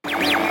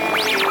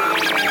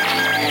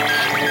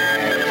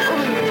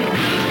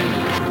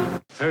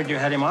you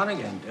had him on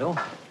again, Bill.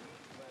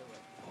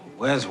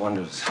 Wes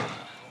wonders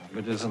if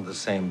it isn't the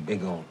same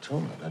big old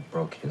tuna that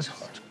broke his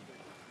heart.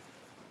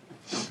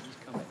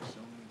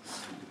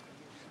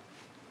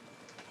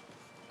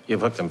 You've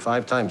hooked him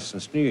 5 times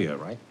since New Year,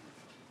 right?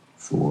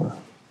 4. Why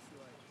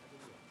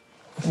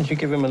didn't you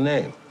give him a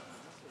name?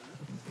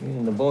 Me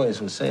and the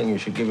boys were saying you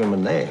should give him a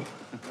name.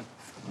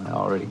 I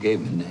already gave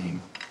him a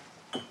name.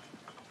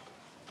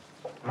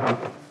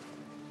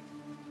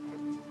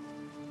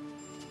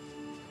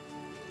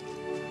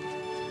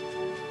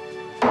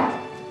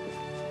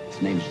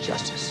 His name's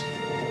Justice.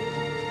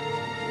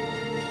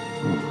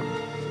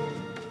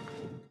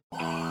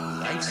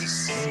 Life's the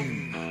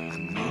same.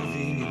 I'm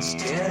living in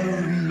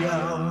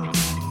stereo.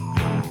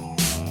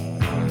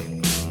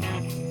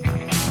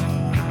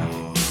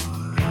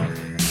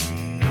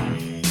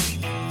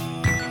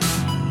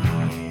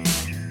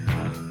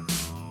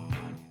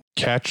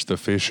 Catch the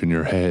fish in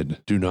your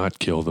head. Do not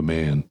kill the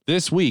man.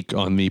 This week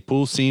on the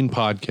Pool Scene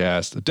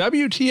Podcast,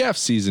 WTF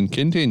season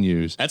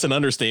continues. That's an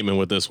understatement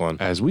with this one.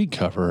 As we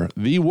cover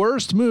the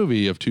worst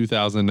movie of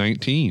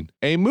 2019.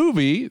 A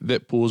movie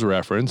that pulls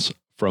reference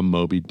from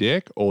Moby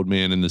Dick, Old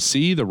Man in the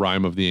Sea, The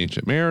Rime of the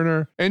Ancient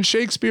Mariner, and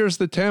Shakespeare's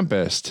The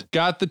Tempest.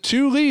 Got the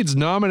 2 leads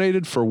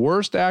nominated for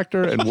Worst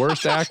Actor and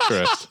Worst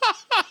Actress.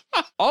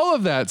 All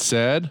of that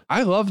said,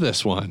 I love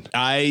this one.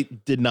 I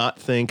did not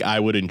think I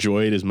would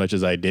enjoy it as much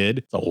as I did.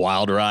 It's a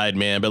wild ride,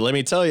 man. But let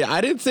me tell you, I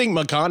didn't think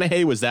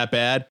McConaughey was that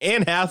bad.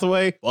 Anne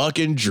Hathaway,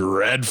 fucking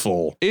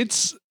dreadful.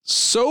 It's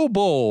so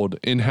bold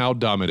in how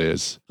dumb it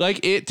is.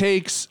 Like, it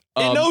takes...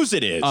 It knows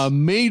it is. A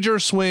major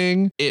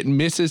swing. It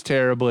misses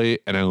terribly,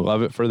 and I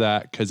love it for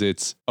that because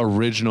it's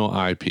original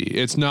IP.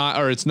 It's not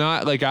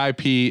like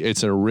IP.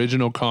 It's an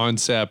original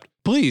concept.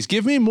 Please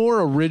give me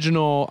more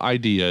original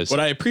ideas. What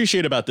I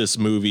appreciate about this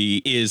movie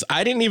is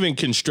I didn't even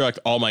construct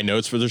all my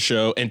notes for the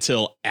show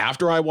until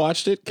after I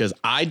watched it because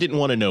I didn't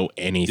want to know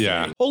anything.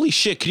 Yeah. Holy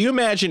shit. Can you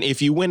imagine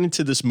if you went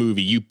into this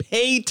movie, you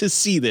paid to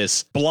see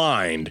this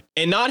blind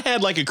and not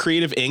had like a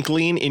creative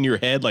inkling in your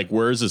head, like,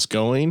 where is this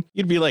going?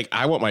 You'd be like,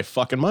 I want my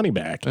fucking money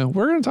back.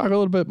 We're going to talk a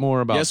little bit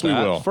more about that. Yes, we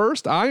will.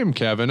 First, I am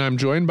Kevin. I'm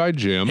joined by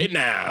Jim. Hey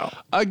now.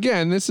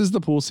 Again, this is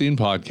the Pool Scene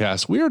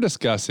Podcast. We are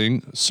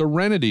discussing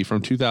Serenity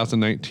from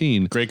 2019.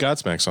 Great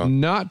Godsmack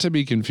song. Not to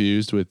be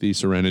confused with the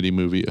Serenity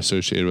movie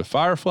associated with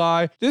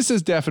Firefly. This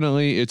is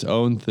definitely its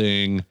own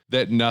thing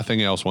that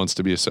nothing else wants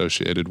to be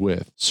associated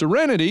with.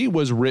 Serenity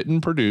was written,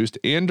 produced,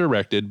 and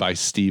directed by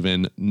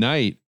Stephen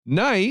Knight.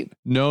 Knight,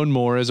 known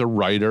more as a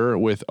writer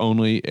with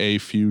only a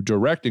few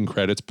directing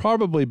credits,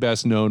 probably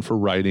best known for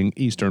writing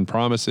Eastern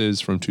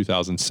Promises from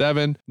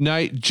 2007.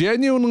 Knight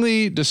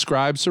genuinely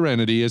describes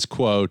Serenity as,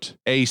 quote,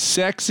 a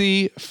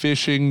sexy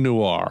fishing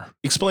noir.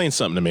 Explain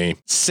something to me.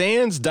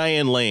 Sans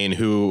Diane Lane,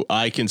 who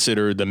I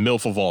consider the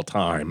MILF of all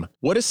time.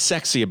 What is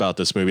sexy about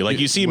this movie? Like,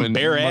 you see him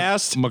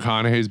bare-assed?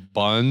 McConaughey's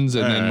buns,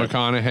 and then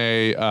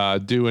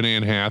McConaughey doing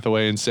Anne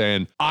Hathaway and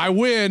saying, I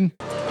win.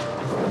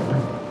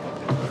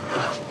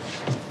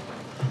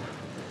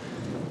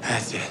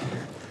 That's it.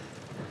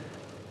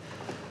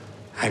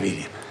 I beat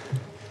him.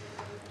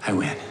 I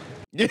win.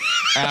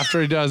 After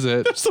he does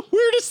it. That's the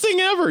weirdest thing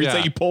ever. He's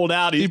like, he pulled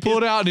out. He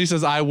pulled out and he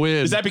says, I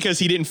win. Is that because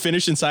he didn't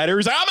finish inside her?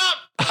 He's like, I'm out.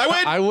 I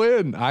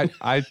win. I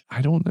win.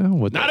 I don't know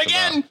what Not that's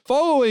again. About.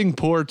 Following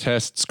poor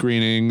test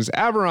screenings,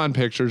 Averon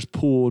Pictures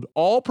pulled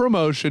all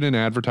promotion and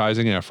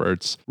advertising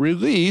efforts.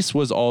 Release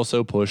was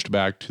also pushed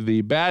back to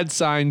the bad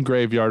sign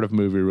graveyard of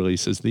movie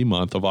releases the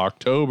month of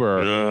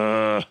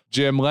October.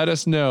 Jim, let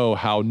us know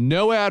how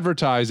no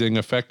advertising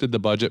affected the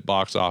budget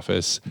box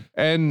office,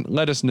 and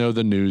let us know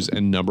the news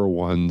and number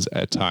ones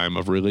at time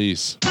of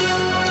release.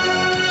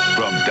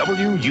 From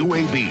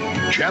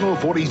WUAB, Channel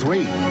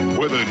 43,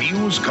 where the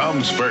news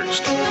comes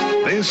first.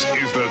 This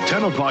is the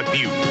 10 o'clock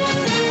news.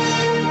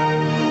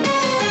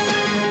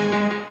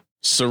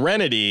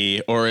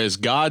 Serenity, or as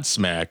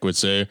Godsmack would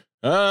say,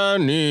 I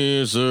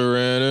need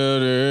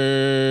serenity,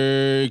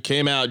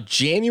 came out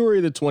January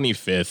the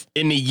 25th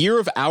in the year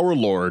of our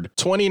Lord,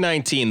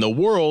 2019, the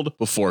world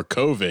before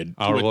COVID.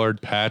 Our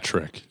Lord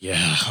Patrick.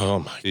 Yeah. Oh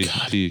my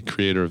God. The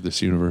creator of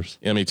this universe.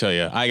 Let me tell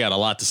you, I got a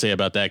lot to say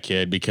about that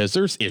kid because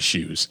there's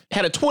issues. It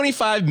had a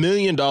 $25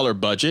 million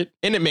budget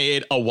and it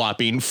made a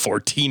whopping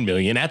 $14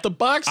 million at the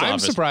box office. I'm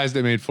surprised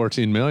it made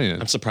 $14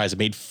 million. I'm surprised it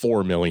made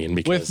 $4 million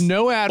because with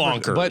no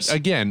advertising. But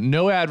again,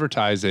 no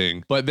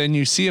advertising. But then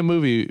you see a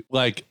movie,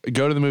 like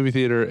go to the movie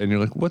theater and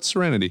you're like, what's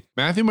Serenity?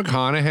 Matthew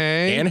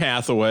McConaughey. Anne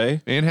Hathaway.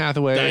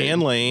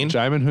 Diane Lane.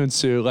 Jaimin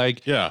Hunsu.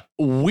 Like, yeah.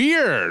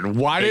 Weird.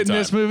 Why didn't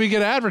this movie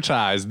get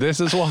advertised? This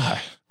is why.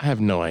 I have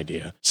no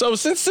idea. So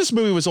since this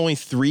movie was only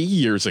 3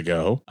 years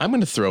ago, I'm going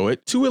to throw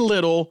it to a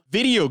little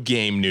video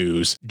game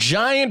news.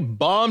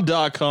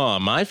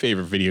 GiantBomb.com, my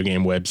favorite video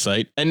game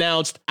website,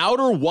 announced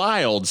Outer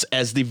Wilds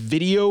as the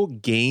video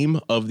game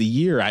of the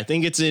year. I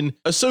think it's in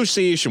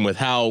association with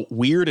how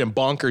weird and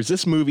bonkers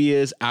this movie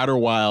is. Outer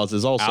Wilds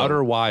is also...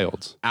 Outer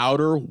Wilds.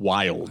 Outer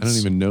Wilds. I don't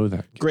even know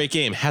that. Great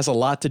game. Has a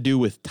lot to do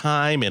with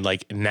time and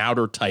like an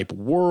outer type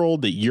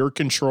world that you're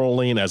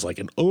controlling as like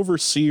an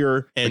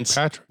overseer. And like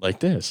Patrick. Like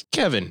this.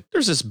 Kevin, Kevin,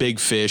 there's this big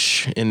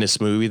fish in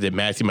this movie that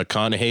Matthew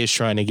McConaughey is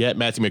trying to get.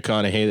 Matthew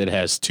McConaughey that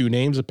has 2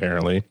 names,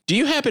 apparently. Do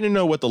you happen to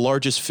know what the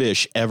largest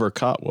fish ever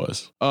caught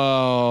was?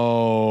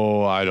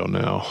 Oh, I don't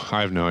know.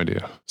 I have no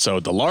idea. So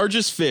the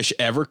largest fish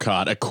ever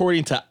caught,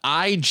 according to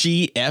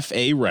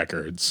IGFA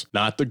records,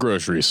 not the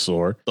grocery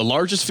store, the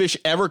largest fish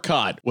ever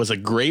caught was a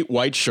great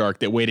white shark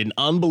that weighed an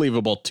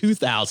unbelievable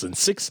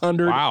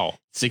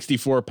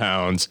 2,664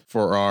 pounds.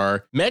 For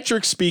our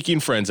metric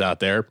speaking friends out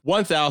there,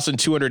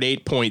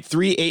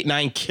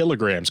 1,208.389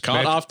 kilograms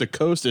caught off the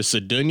coast of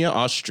Sardinia,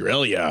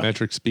 Australia.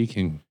 Metric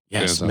speaking.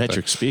 Yes,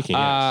 metric speaking.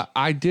 Yes.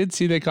 I did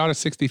see they caught a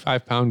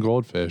 65-pound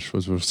goldfish,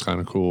 which was kind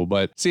of cool.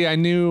 But see, I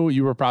knew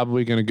you were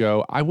probably going to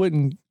go, I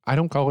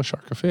don't call a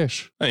shark a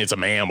fish. I mean, it's a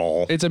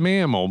mammal. It's a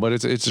mammal, but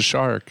it's a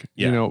shark.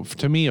 Yeah. You know,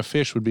 to me, a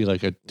fish would be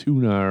like a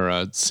tuna or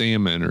a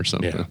salmon or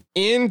something. Yeah.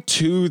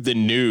 Into the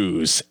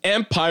news.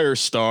 Empire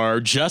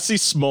star Jussie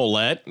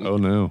Smollett. Oh,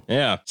 no.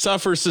 Yeah.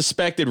 Suffers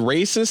suspected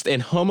racist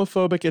and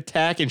homophobic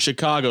attack in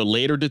Chicago,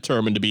 later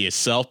determined to be a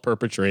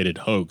self-perpetrated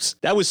hoax.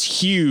 That was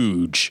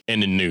huge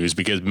in the news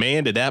because,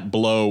 man, did that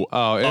blow it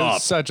up.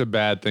 was such a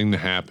bad thing to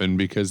happen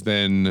because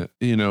then,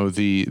 you know,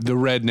 the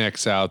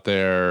rednecks out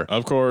there.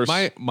 Of course.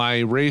 My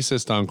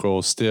racist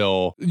uncle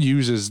still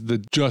uses the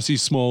Jussie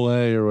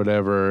Smollett or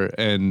whatever.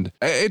 And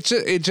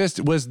it just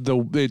was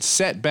it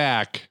set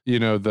back, you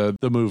know, the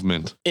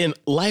movement. In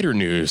lighter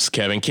news,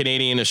 Kevin,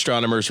 Canadian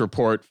astronomers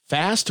report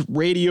fast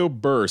radio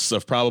bursts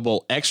of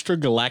probable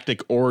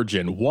extragalactic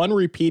origin, one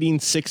repeating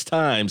 6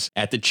 times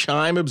at the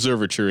Chime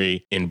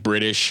Observatory in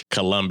British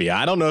Columbia.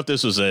 I don't know if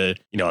this was a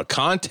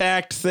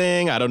contact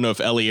thing. I don't know if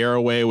Ellie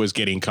Arroway was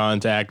getting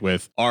contact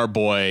with our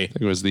boy. I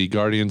think it was the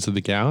Guardians of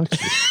the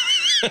Galaxy.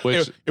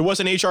 Which it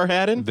wasn't H.R.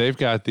 Haddon? They've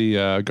got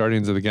the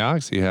Guardians of the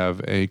Galaxy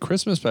have a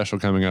Christmas special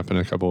coming up in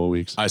a couple of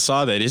weeks. I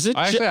saw that. Is it?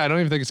 Actually, I don't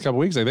even think it's a couple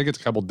of weeks. I think it's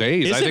a couple of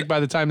days. I think by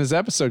the time this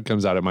episode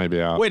comes out, it might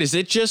be out. Wait, is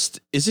it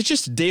just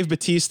Dave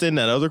Bautista and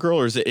that other girl,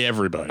 or is it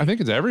everybody? I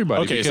think it's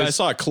everybody. Okay, so I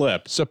saw a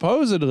clip.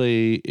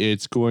 Supposedly,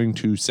 it's going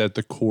to set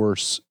the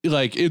course.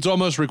 Like, it's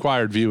almost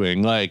required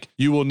viewing. Like,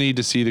 you will need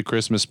to see the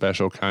Christmas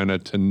special kind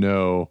of to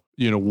know,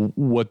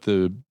 what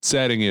the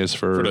setting is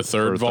for the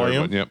third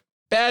volume. One. Yep.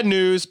 Bad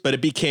news, but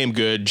it became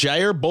good.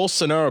 Jair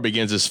Bolsonaro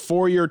begins his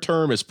 4-year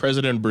term as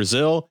president of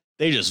Brazil.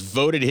 They just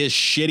voted his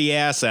shitty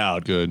ass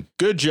out.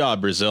 Good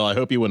job, Brazil. I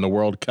hope you win the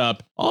World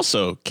Cup.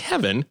 Also,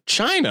 Kevin,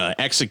 China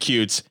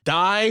executes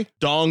Dai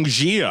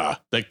Dongjia,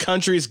 the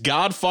country's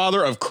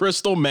godfather of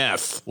crystal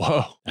meth.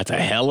 Whoa. That's a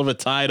hell of a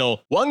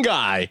title. One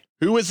guy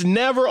who was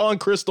never on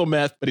crystal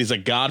meth, but he's a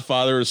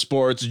godfather of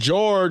sports.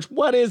 George,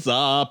 what is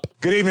up?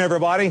 Good evening,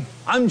 everybody.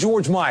 I'm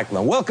George Michael,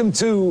 and welcome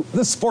to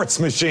The Sports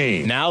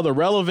Machine. Now the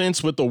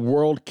relevance with the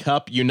World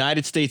Cup.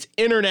 United States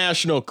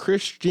international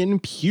Christian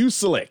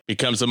Pulisic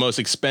becomes the most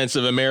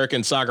expensive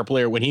American soccer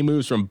player when he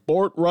moves from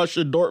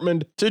Borussia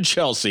Dortmund to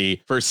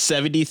Chelsea for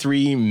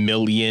 $73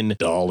 million.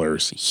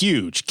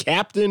 Huge.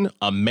 Captain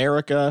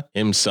America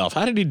himself.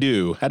 How did he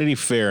do? How did he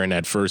fare in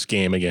that first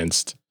game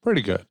against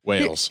pretty good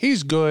Wales?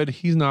 He's good.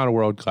 He's not a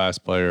world-class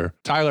player.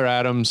 Tyler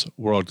Adams,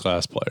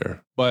 world-class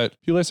player. But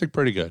Pulisic,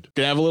 pretty good.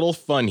 Gonna have a little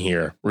fun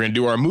here. We're gonna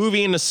do our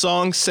movie and the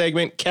song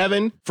segment.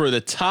 Kevin, for the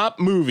top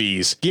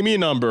movies, give me a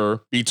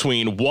number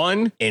between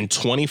 1 and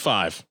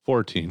 25.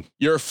 14.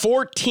 Your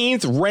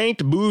 14th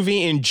ranked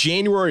movie in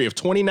January of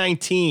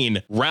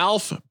 2019,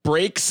 Ralph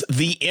Breaks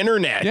the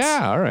Internet.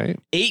 Yeah, all right.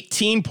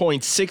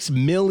 $18.6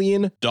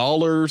 million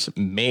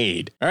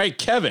made. All right,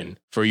 Kevin,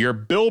 for your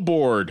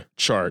Billboard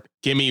chart,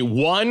 give me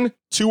 1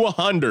 to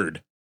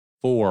 100.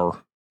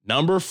 4.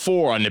 Number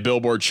 4 on the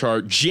Billboard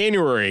chart,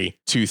 January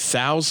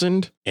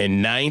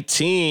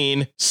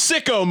 2019.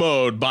 Sicko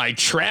Mode by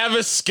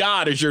Travis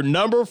Scott is your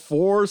number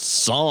 4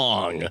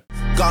 song.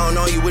 Gone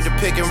on you with the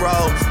pick and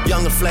roll.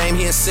 Younger Flame,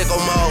 he in sicko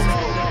mode.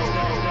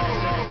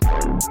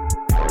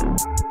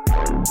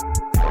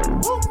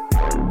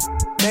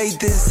 Made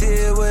this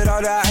here with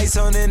all the ice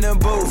on in the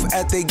booth.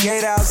 At the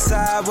gate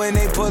outside, when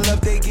they pull up,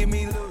 they give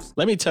me loose.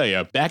 Let me tell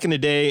you, back in the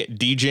day,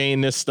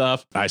 DJing this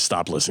stuff, I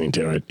stopped listening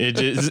to it.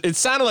 It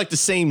sounded like the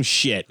same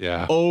shit.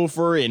 Yeah.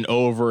 Over and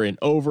over and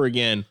over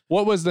again.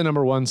 What was the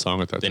number 1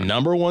 song at that time? The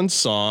number 1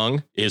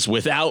 song is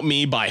Without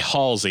Me by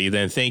Halsey.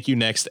 Then Thank You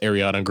Next,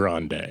 Ariana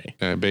Grande.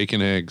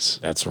 Bacon eggs.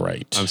 That's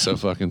right. I'm so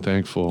fucking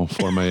thankful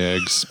for my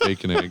eggs.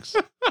 Bacon eggs.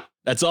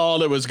 That's all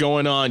that was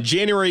going on.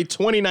 January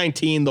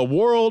 2019, the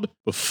world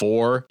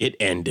before it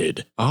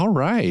ended. All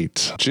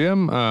right.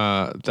 Jim,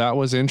 that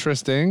was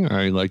interesting.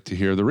 I like to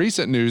hear the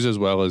recent news as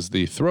well as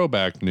the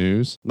throwback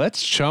news.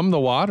 Let's chum the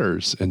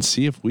waters and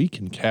see if we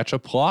can catch a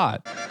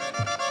plot.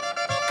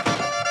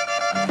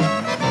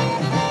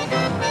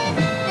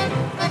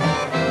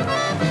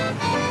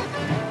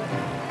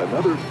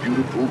 Another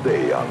beautiful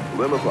day on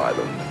Plymouth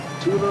Island.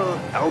 Tuna,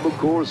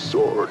 albacore,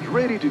 swords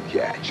ready to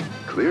catch.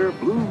 Clear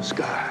blue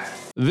sky.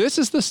 This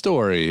is the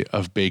story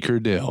of Baker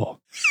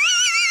Dill,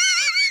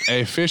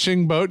 a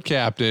fishing boat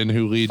captain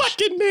who leads.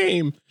 Fucking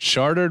name.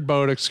 Chartered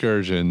boat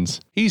excursions.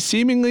 He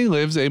seemingly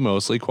lives a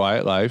mostly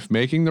quiet life,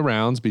 making the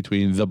rounds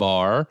between the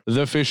bar,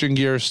 the fishing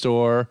gear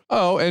store,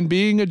 and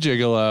being a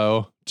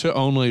gigolo. To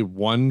only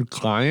one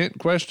client, ?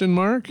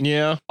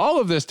 Yeah. All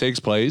of this takes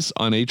place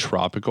on a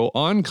tropical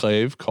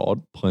enclave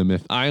called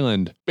Plymouth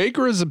Island.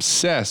 Baker is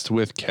obsessed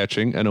with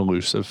catching an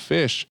elusive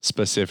fish,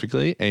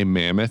 specifically a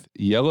mammoth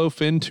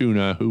yellowfin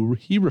tuna who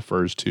he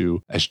refers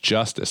to as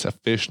Justice, a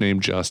fish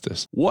named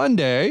Justice. One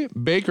day,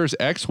 Baker's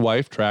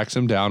ex-wife tracks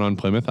him down on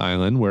Plymouth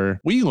Island,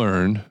 where we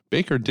learn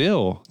Baker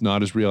Dill,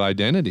 not his real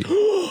identity.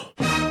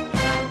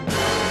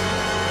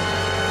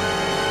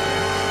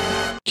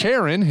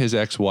 Karen, his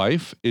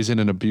ex-wife, is in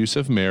an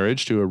abusive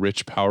marriage to a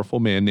rich, powerful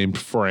man named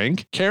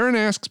Frank. Karen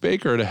asks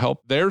Baker to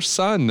help their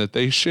son that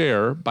they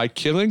share by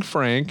killing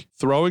Frank,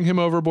 throwing him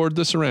overboard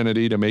the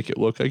Serenity to make it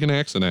look like an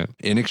accident.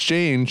 In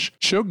exchange,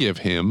 she'll give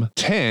him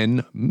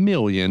 $10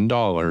 million.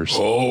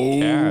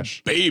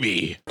 Cash.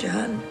 Baby.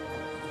 John,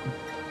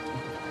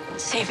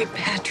 saving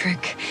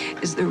Patrick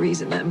is the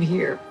reason I'm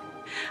here.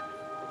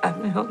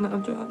 I'm hell now,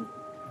 John.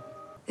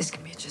 This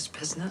can be just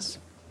business.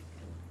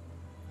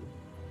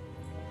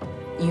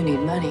 You need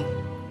money.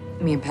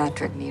 Me and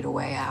Patrick need a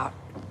way out.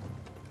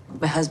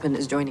 My husband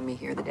is joining me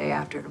here the day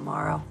after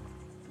tomorrow.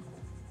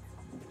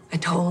 I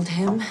told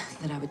him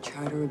that I would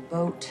charter a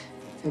boat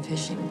for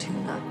fishing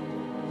tuna.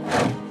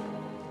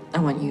 I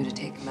want you to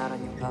take him out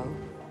on your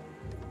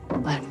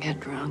boat. Let him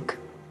get drunk.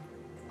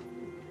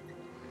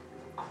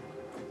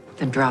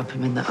 Then drop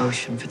him in the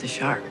ocean for the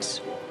sharks.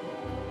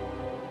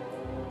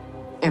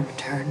 In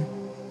return,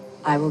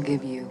 I will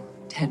give you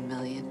 $10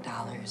 million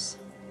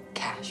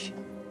cash.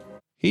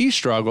 He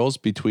struggles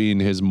between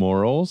his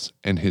morals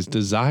and his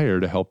desire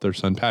to help their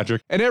son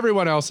Patrick. And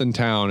everyone else in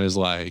town is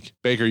like,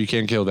 Baker, you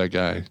can't kill that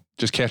guy.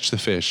 Just catch the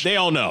fish. They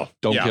all know.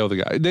 Don't kill the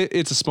guy.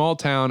 It's a small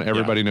town.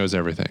 Everybody knows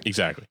everything.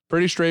 Exactly.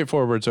 Pretty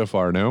straightforward so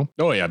far, no?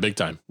 Oh, yeah, big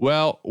time.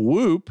 Well,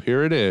 whoop,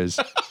 here it is.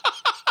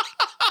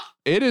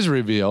 It is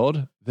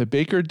revealed that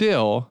Baker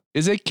Dill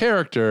is a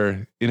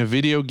character in a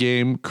video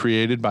game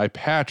created by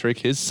Patrick,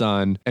 his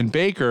son, and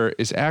Baker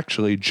is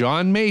actually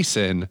John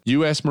Mason,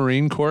 U.S.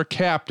 Marine Corps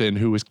captain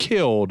who was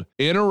killed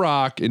in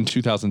Iraq in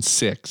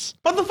 2006.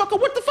 Motherfucker,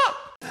 what the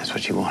fuck? That's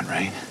what you want,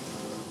 right?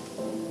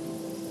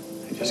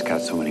 I just got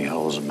so many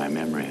holes in my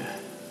memory.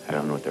 I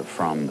don't know what they're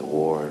from, the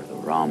war, the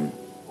rum.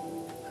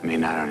 I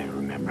mean, I don't even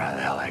remember how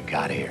the hell I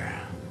got here.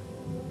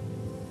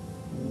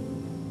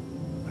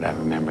 But I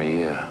remember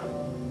you.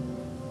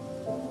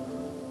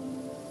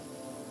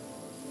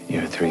 You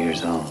were 3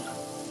 years old.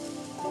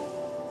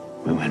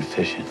 We went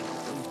fishing.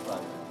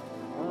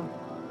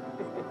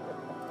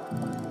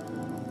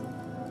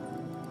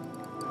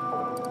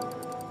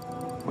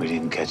 We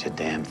didn't catch a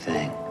damn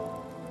thing.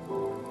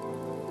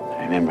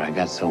 I remember I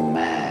got so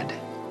mad.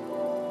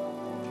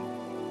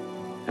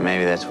 And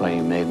maybe that's why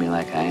you made me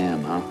like I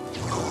am, huh?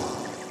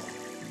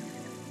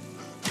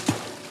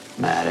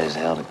 Mad as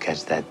hell to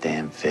catch that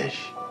damn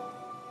fish.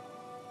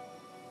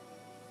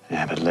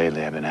 Yeah, but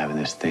lately I've been having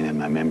this thing in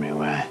my memory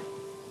where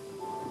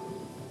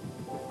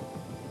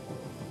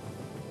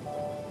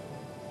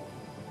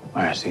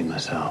I see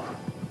myself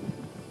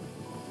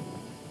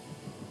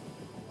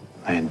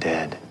laying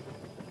dead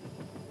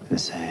in the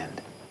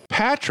sand.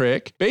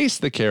 Patrick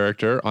based the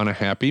character on a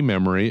happy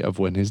memory of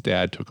when his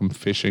dad took him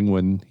fishing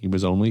when he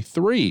was only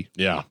 3.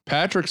 Yeah.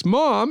 Patrick's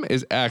mom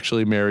is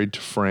actually married to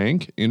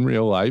Frank in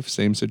real life,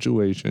 same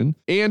situation,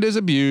 and is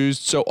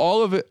abused. So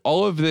all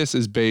of this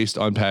is based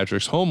on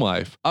Patrick's home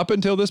life. Up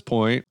until this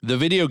point, the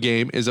video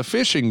game is a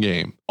fishing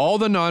game. All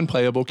the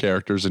non-playable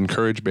characters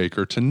encourage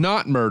Baker to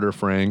not murder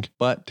Frank,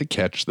 but to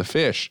catch the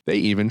fish. They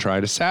even try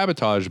to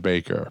sabotage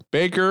Baker.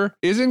 Baker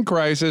is in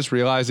crisis,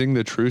 realizing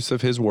the truths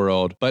of his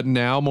world, but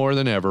now more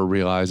than ever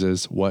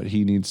realizes what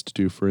he needs to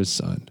do for his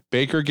son.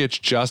 Baker gets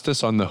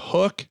Justice on the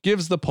hook,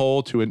 gives the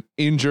pole to an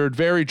injured,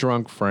 very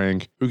drunk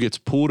Frank, who gets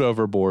pulled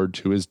overboard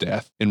to his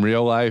death. In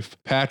real life,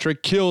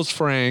 Patrick kills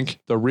Frank,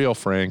 the real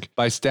Frank,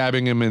 by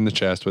stabbing him in the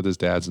chest with his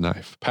dad's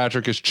knife.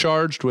 Patrick is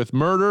charged with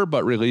murder,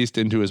 but released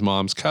into his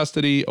mom's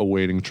custody,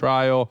 awaiting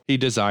trial. He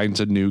designs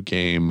a new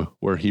game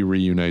where he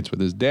reunites with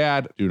his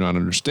dad. Do not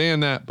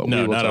understand that, but we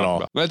will not talk at all.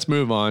 about it. Let's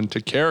move on to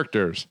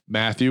characters.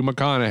 Matthew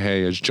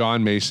McConaughey as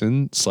John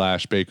Mason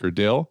 / Baker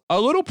Dill.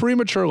 A little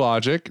premature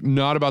logic,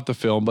 not about the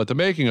film, but the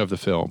making of the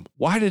film.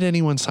 Why did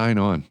anyone sign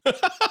on?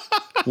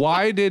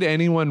 Why did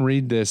anyone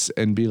read this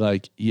and be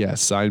like,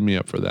 yes, sign me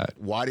up for that?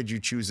 Why did you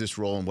choose this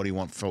role, and what do you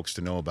want folks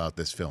to know about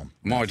this film?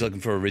 I'm always looking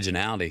for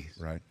originality.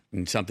 Right.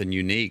 And something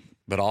unique,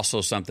 but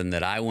also something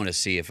that I want to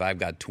see. If I've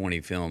got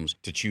 20 films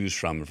to choose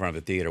from in front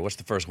of a theater, what's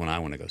the first one I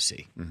want to go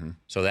see? Mm-hmm.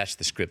 So that's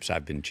the scripts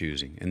I've been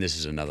choosing, and this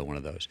is another one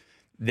of those.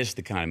 This is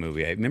the kind of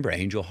movie. I remember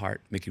Angel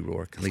Heart, Mickey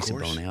Rourke, Lisa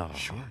Bonet. Oh,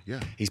 sure,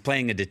 yeah. He's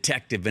playing a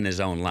detective in his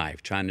own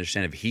life, trying to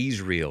understand if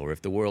he's real or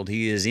if the world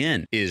he is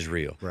in is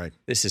real. Right.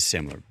 This is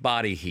similar.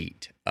 Body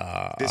Heat.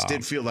 This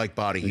did feel like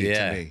Body Heat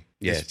to me.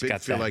 Yeah, This it's did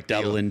got feel that like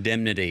double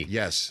indemnity.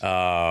 Yes.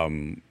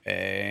 And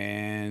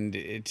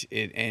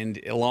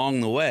along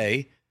the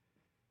way,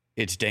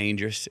 it's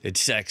dangerous, it's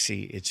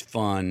sexy, it's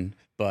fun,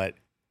 but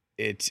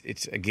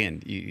it's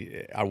again,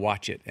 I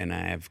watch it and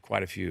I have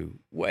quite a few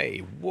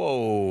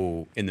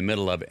whoa in the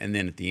middle of it, and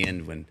then at the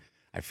end when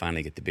I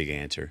finally get the big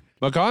answer.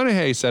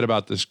 McConaughey said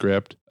about the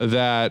script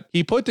that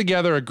he put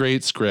together a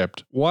great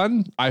script.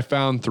 One I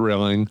found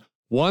thrilling.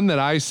 One that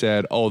I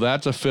said, oh,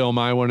 that's a film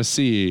I want to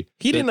see.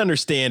 He didn't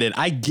understand it.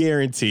 I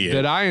guarantee it.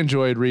 That I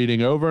enjoyed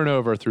reading over and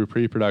over through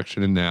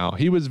pre-production and now.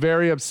 He was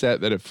very upset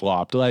that it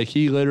flopped. Like,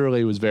 he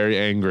literally was very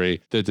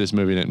angry that this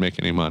movie didn't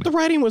make any money. The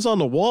writing was on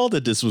the wall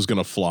that this was going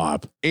to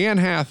flop. Anne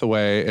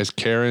Hathaway as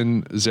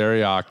Karen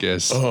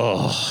Zariakis.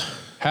 Oh.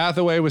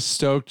 Hathaway was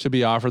stoked to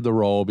be offered the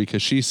role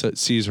because she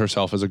sees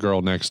herself as a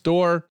girl next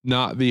door,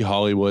 not the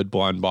Hollywood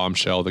blonde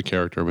bombshell the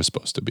character was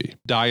supposed to be.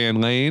 Diane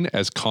Lane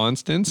as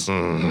Constance.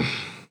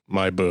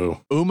 My boo.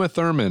 Uma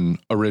Thurman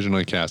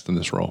originally cast in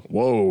this role.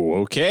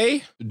 Whoa,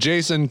 okay.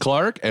 Jason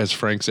Clarke as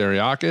Frank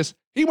Zariakis.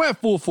 He went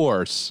full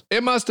force.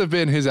 It must have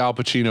been his Al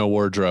Pacino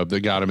wardrobe that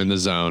got him in the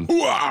zone.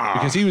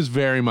 Because he was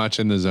very much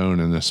in the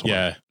zone in this one.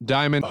 Yeah.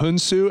 Diamond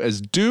Hunsu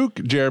as Duke,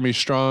 Jeremy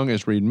Strong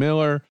as Reed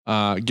Miller,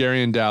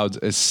 Gary Dowds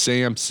as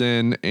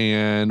Samson,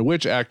 and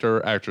which actor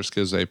or actress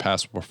gives a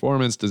passable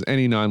performance? Does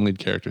any non-lead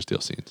character steal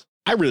scenes?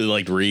 I really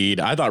liked Reed.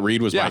 I thought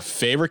Reed was my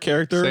favorite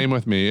character. Same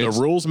with me. The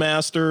rules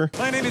master.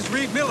 My name is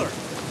Reed Miller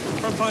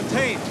from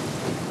Fontaine,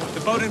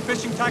 the boat and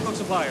fishing tackle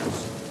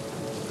suppliers.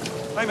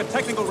 I'm a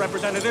technical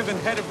representative and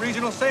head of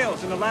regional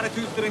sales in the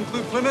latitudes that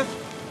include Plymouth.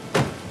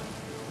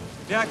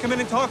 Yeah, I come in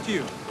and talk to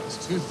you.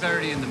 It's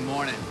 2:30 in the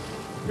morning.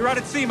 You're out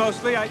at sea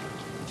mostly. I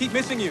keep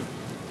missing you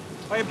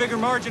by a bigger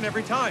margin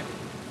every time.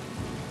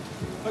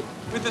 But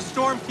with the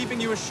storm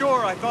keeping you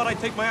ashore, I thought I'd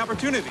take my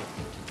opportunity.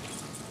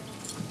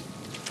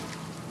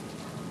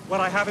 What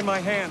I have in my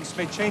hands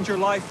may change your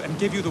life and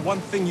give you the one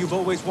thing you've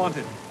always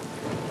wanted.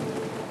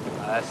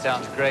 That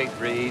sounds great,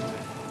 Reed.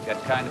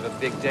 Got kind of a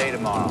big day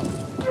tomorrow.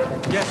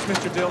 Yes,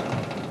 Mr. Dill.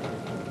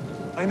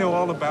 I know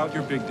all about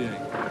your big day.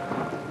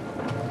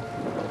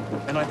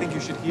 And I think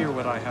you should hear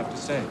what I have to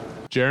say.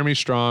 Jeremy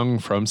Strong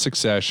from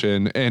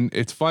Succession. And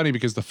it's funny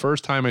because the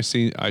first time I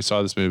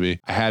saw this movie,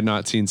 I had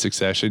not seen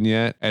Succession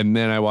yet. And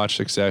then I watched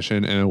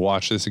Succession and I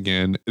watched this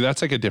again.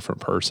 That's like a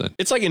different person.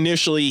 It's like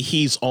initially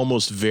he's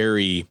almost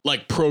very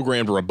like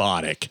programmed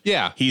robotic.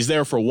 Yeah. He's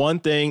there for one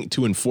thing,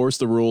 to enforce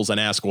the rules and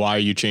ask, why are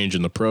you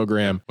changing the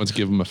program? Let's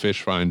give him a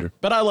fish finder.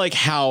 But I like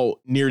how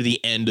near the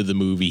end of the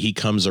movie, he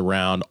comes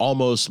around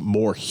almost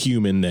more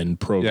human than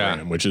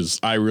program, which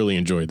is, I really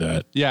enjoyed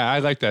that. Yeah, I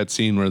like that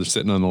scene where they're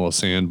sitting on the little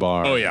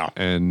sandbar. Oh, yeah.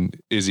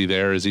 And is he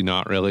there? Is he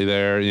not really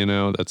there? You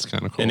know, that's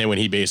kind of cool. And then when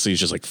he basically is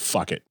just like,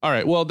 fuck it. All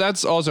right. Well,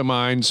 that's also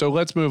mine. So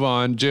let's move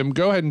on. Jim,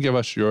 go ahead and give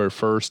us your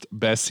first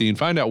best scene.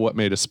 Find out what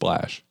made a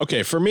splash.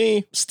 Okay. For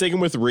me, sticking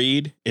with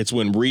Reed, it's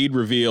when Reed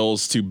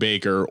reveals to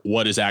Baker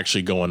what is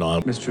actually going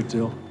on. Mr.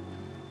 Dill,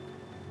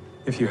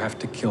 if you have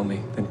to kill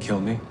me, then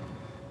kill me.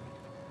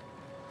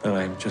 But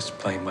I'm just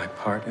playing my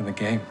part in the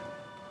game.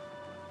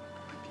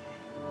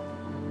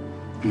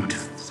 What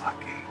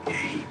fucking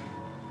game?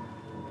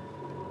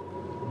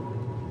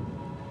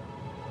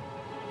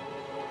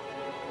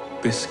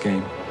 This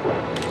game.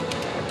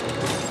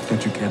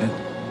 Did you get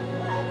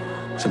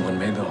it? Someone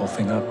made the whole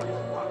thing up.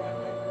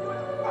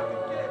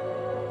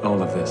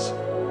 All of this.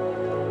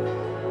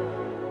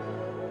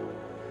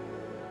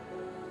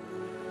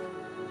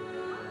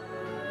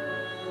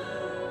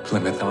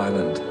 Plymouth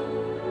Island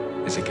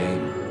is a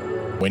game.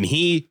 When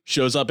he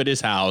shows up at his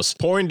house,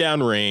 pouring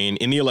down rain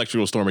in the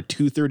electrical storm at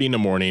 2:30 in the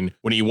morning,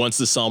 when he wants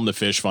to sell him the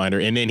fish finder,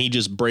 and then he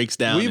just breaks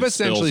down. We've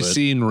essentially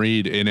seen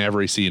Reed in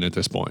every scene at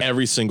this point.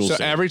 Every single So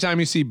scene. every time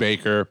you see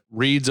Baker,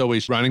 Reed's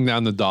always running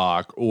down the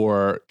dock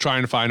or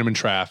trying to find him in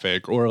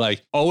traffic, or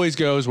like always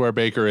goes where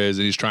Baker is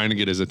and he's trying to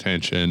get his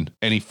attention.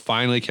 And he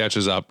finally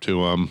catches up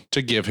to him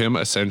to give him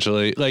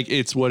essentially, like,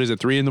 it's, what is it,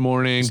 3 in the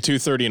morning? It's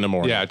 2:30 in the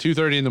morning. Yeah,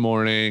 2:30 in the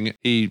morning.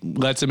 He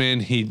lets him in.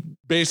 He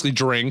basically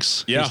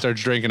drinks. Yeah. He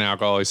starts drinking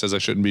alcohol. He says, I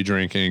shouldn't be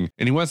drinking.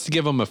 And he wants to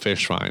give him a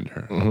fish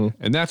finder.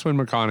 And that's when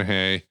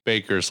McConaughey,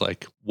 Baker's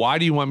like, why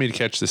do you want me to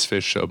catch this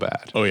fish so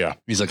bad? Oh, yeah.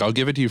 He's like, I'll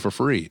give it to you for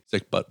free. He's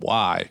like, but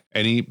why?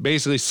 And he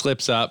basically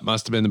slips up,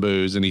 must have been the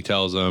booze. And he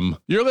tells him,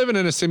 you're living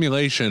in a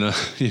simulation,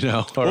 you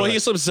know. Well, he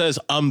slips says,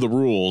 I'm the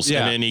rules.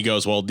 Yeah. And then he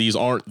goes, well, these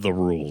aren't the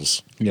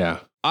rules. Yeah.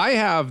 I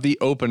have the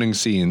opening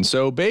scene.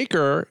 So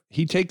Baker,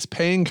 he takes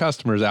paying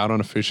customers out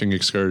on a fishing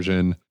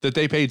excursion that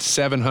they paid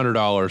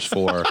 $700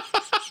 for.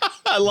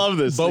 I love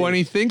this. But when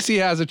he thinks he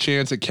has a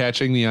chance at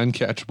catching the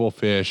uncatchable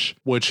fish,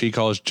 which he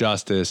calls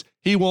justice,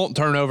 he won't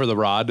turn over the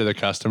rod to the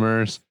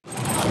customers.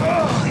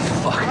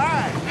 Oh, fuck. All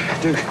right.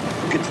 Dude,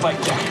 get the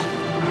fight jack.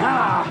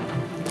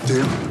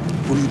 Dale,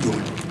 what are you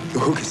doing? The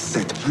hook is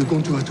set. You're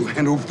going to have to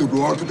hand over the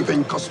rod to the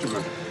paying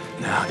customer.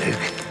 No,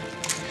 Duke.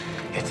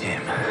 It's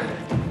him.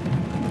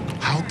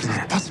 How can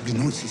he possibly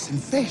know it's some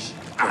fish?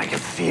 I can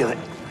feel it.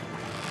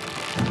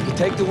 You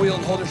take the wheel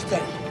and hold her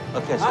steady.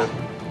 Okay, sir.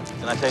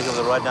 Can I take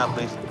over the rod now,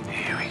 please?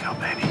 Here we go,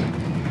 baby.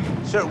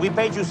 Sir, we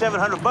paid you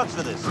 $700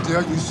 for this.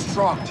 Dale, you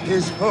struck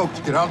his hook.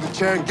 Get out of the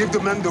chair and give the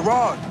man the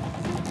rod.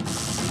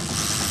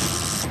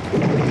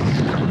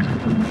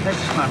 This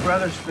is my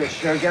brother's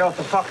fish, sir. Get off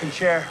the fucking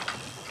chair.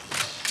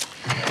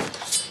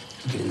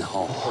 Get in the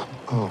hall.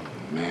 Oh,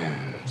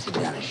 man. Sit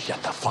down and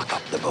shut the fuck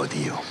up, the both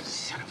of you.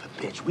 Son of a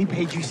bitch, we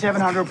paid you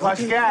 700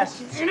 plus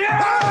gas.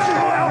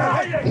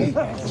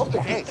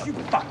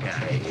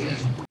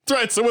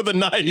 Threats him with a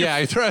knife. Yeah,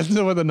 he threatens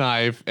him with a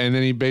knife, and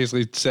then he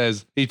basically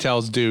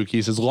tells Duke,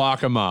 he says,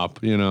 lock him up,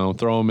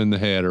 throw him in the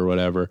head or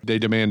whatever. They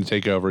demand to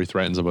take over. He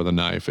threatens him with a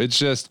knife.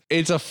 It's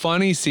a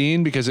funny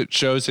scene because it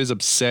shows his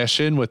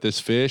obsession with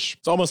this fish.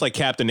 It's almost like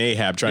Captain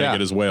Ahab trying to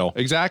get his whale.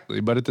 Exactly.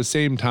 But at the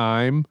same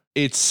time,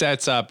 it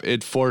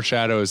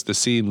foreshadows the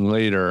scene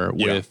later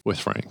with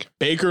Frank.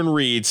 Baker and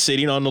Reed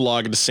sitting on the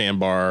log of the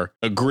sandbar,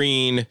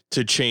 agreeing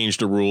to change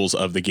the rules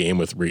of the game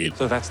with Reed.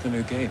 So that's the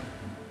new game.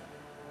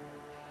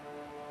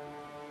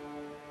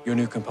 Your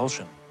new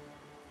compulsion.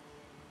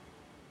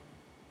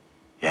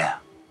 Yeah.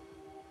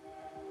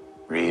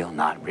 Real,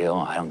 not real,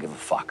 I don't give a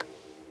fuck.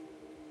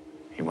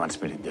 He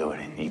wants me to do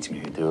it. He needs me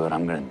to do it.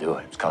 I'm gonna do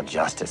it. It's called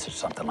justice or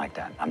something like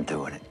that. I'm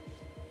doing it.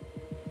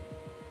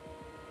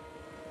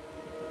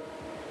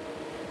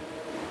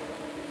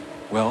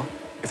 Well,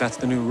 if that's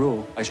the new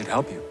rule, I should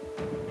help you.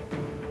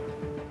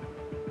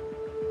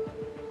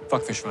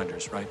 Fuck fish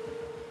finders, right?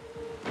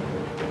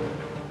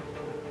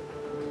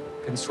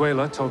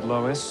 Consuela told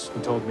Lois,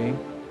 who told me,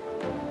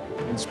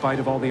 in spite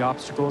of all the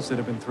obstacles that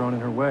have been thrown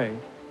in her way,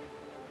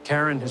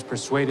 Karen has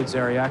persuaded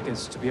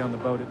Zariakis to be on the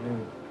boat at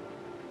noon.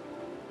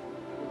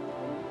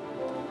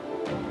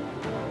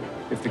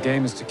 If the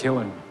game is to kill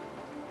him,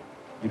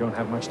 you don't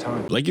have much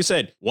time. Like you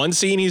said, one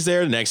scene he's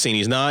there, the next scene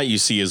he's not. You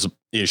see his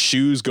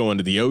shoes go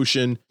into the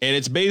ocean. And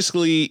it's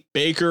basically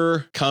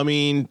Baker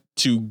coming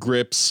to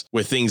grips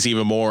with things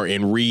even more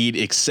and Reed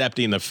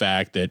accepting the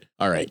fact that,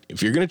 all right,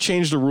 if you're going to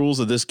change the rules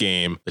of this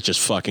game, let's just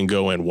fucking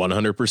go in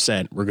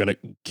 100%. We're going to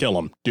kill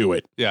him. Do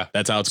it. Yeah.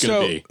 That's how it's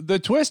going to be. The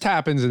twist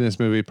happens in this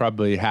movie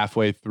probably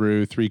halfway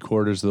through,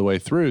 3/4 of the way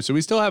through. So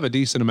we still have a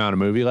decent amount of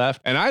movie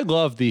left. And I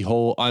love the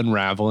whole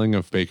unraveling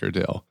of Baker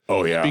Dill.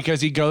 Oh, yeah.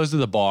 Because he goes to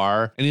the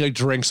bar and he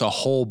drinks a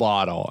whole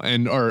bottle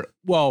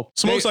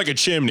smokes like a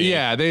chimney.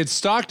 Yeah, they had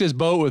stocked his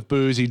boat with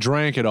booze. He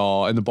drank it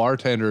all. And the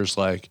bartender's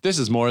like, this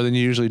is more than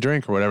you usually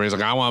drink or whatever. He's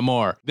like, I want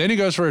more. Then he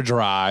goes for a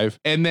drive.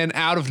 And then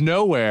out of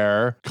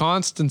nowhere,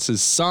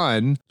 Constance's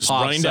son Just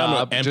pops running down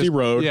up. an empty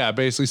road. Yeah,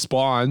 basically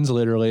spawns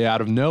literally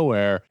out of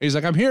nowhere. He's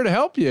like, I'm here to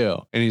help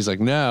you. And he's like,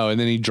 no. And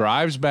then he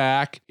drives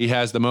back. He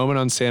has the moment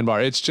on sandbar.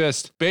 It's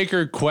just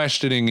Baker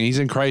questioning. He's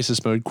in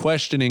crisis mode,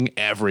 questioning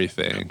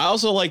everything. I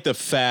also like the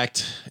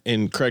fact,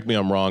 and correct me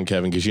if I'm wrong,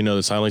 Kevin, because you know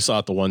this, I only saw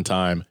it the one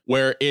time,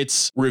 where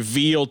it's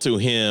revealed to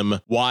him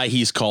why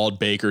he's called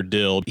Baker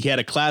Dill. He had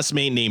a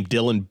classmate named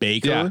Dylan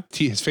Baker. Yeah,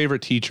 his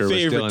favorite teacher was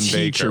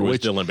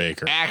Dylan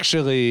Baker.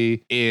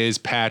 Actually is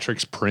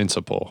Patrick's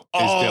principal. Oh,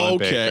 Dylan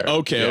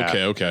okay, Baker.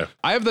 okay.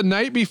 I have the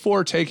night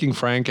before taking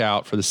Frank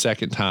out for the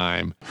second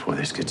time. Before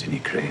this gets any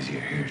crazier,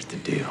 here's the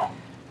deal.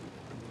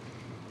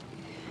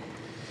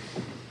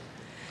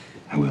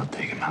 I will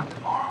take him out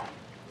tomorrow.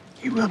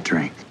 He will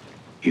drink.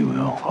 He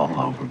will fall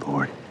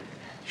overboard.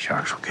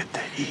 Sharks will get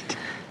to eat.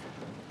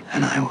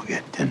 And I will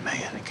get 10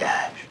 million in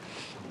cash.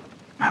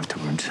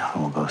 Afterwards, I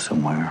will go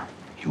somewhere.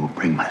 He will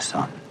bring my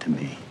son to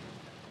me.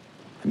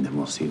 And then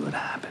we'll see what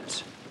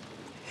happens.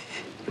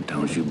 But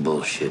don't you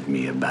bullshit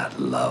me about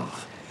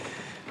love.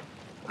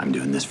 I'm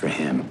doing this for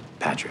him,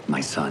 Patrick, my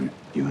son,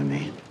 you and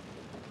me.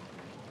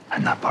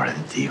 I'm not part of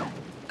the deal.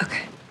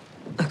 Okay.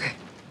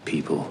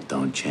 People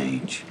don't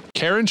change.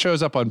 Karen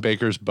shows up on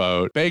Baker's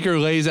boat. Baker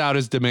lays out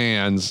his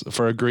demands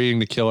for agreeing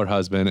to kill her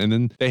husband, and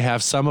then they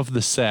have some of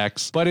the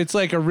sex, but it's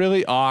like a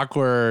really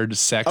awkward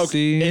sex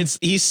scene.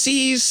 He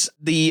sees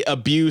the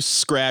abuse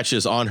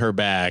scratches on her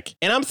back,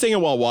 and I'm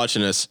thinking while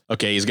watching this,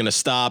 okay, he's gonna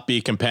stop,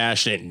 be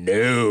compassionate.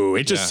 No,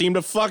 it just seemed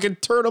to fucking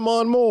turn him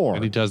on more.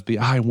 And he does the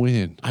I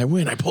win,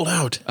 I pulled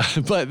out.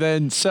 But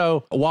then,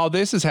 so while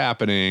this is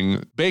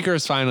happening, Baker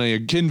has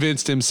finally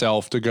convinced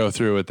himself to go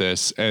through with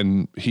this,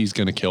 and he's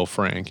gonna kill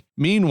Frank.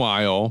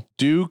 Meanwhile,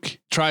 Duke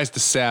tries to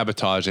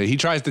sabotage it. He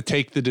tries to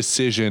take the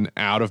decision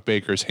out of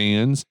Baker's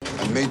hands.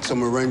 I made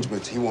some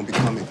arrangements. He won't be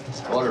coming.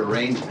 What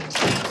arrangements?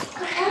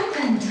 What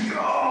happened?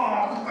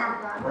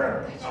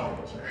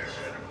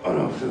 Oh,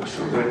 no, it feels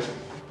so good.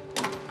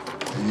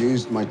 I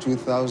used my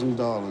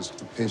 $2,000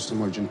 to pay some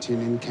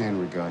Argentinian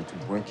cannery guy to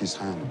break his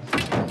hand.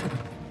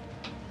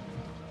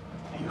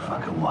 You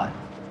fucking what?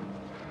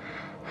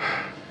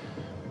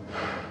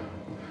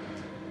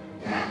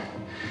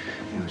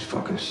 There was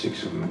fucking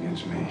 6 of them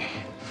against me.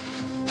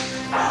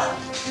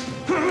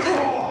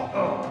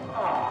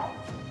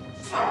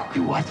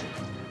 You what?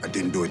 I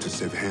didn't do it to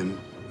save him.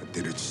 I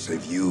did it to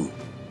save you.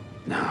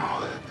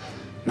 No,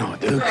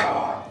 Duke.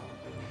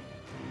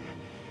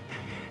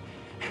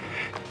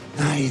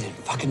 No, you didn't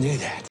fucking do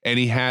that. And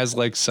he has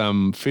like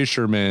some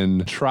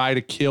fishermen try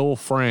to kill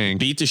Frank.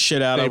 Beat the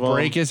shit out of him. They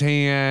break his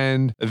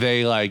hand.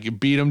 They like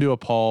beat him to a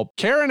pulp.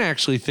 Karen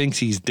actually thinks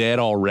he's dead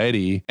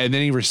already. And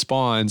then he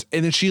responds.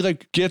 And then she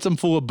like gets him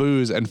full of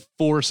booze and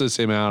forces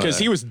him out. Because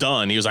he was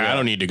done. He was like, I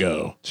don't need to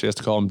go. She has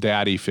to call him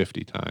daddy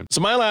 50 times.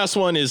 So my last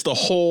one is the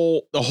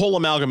whole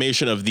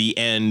amalgamation of the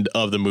end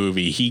of the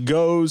movie. He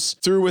goes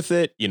through with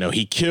it. You know,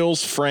 he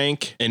kills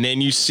Frank, and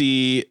then you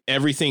see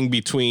everything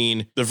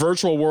between the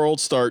virtual world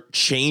start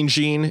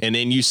changing, and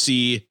then you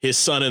see his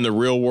son in the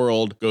real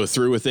world go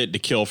through with it to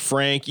kill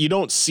Frank. You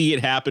don't see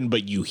it happen,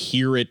 but you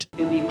hear it.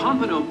 In the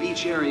Pompano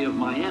Beach area of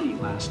Miami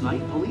last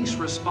night, police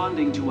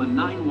responding to a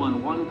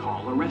 911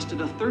 call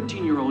arrested a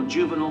 13-year-old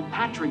juvenile,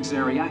 Patrick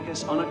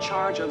Zariakis, on a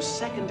charge of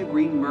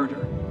second-degree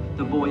murder.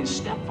 The boy's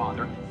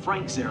stepfather,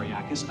 Frank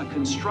Zariakis, a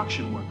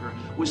construction worker,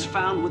 was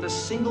found with a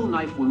single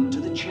knife wound to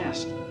the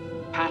chest.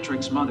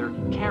 Patrick's mother,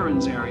 Karen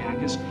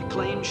Zariakis,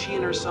 claims she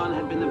and her son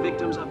had been the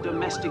victims of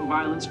domestic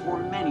violence for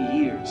many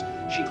years.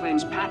 She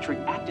claims Patrick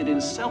acted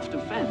in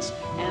self-defense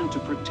and to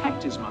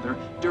protect his mother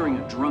during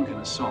a drunken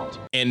assault.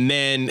 And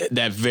then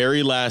that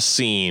very last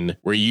scene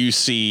where you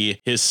see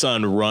his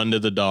son run to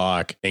the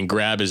dock and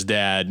grab his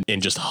dad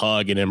and just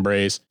hug and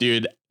embrace.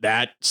 Dude,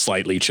 that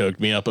slightly choked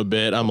me up a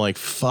bit. I'm like,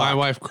 fuck. My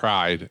wife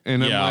cried.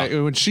 And I'm like,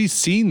 when she's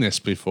seen this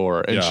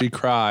before and she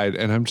cried,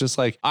 and I'm just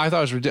like, I thought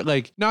it was ridiculous.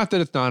 Like, not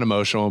that it's not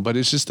emotional, but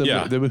it's just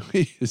the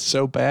movie is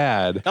so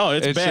bad. Oh,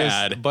 it's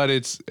bad. Just, but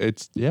it's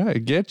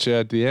it gets you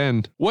at the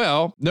end.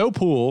 Well, no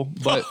pool,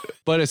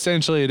 but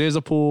essentially it is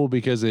a pool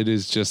because it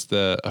is just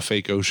a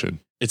fake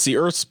ocean. It's the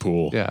Earth's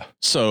pool. Yeah.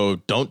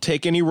 So don't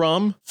take any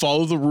rum.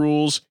 Follow the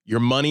rules. Your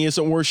money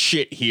isn't worth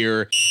shit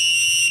here.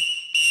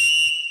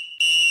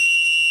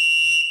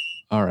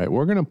 All right,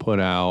 we're going to put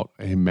out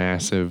a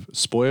massive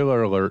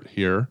spoiler alert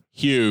here.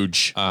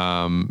 Huge.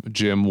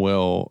 Jim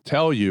will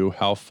tell you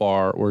how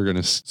far we're going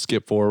to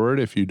skip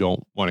forward if you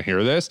don't want to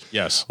hear this.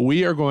 Yes.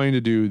 We are going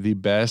to do the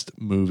best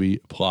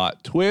movie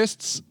plot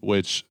twists,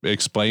 which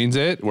explains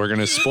it. We're going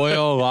to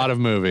spoil a lot of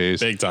movies.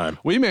 Big time.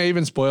 We may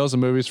even spoil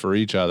some movies for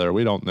each other.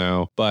 We don't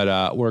know.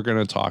 But we're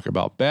going to talk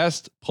about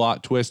best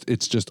plot twist.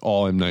 It's just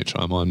all M. Night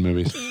Shyamalan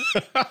movies.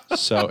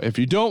 So if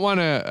you don't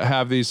want to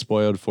have these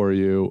spoiled for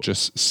you,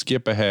 just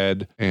skip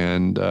ahead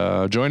and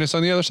join us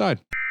on the other side.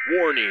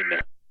 Warning.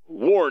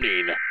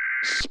 Warning.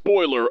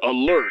 Spoiler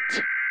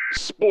alert.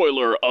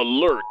 Spoiler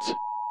alert.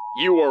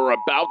 You are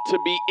about to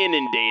be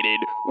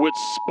inundated with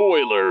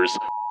spoilers.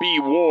 Be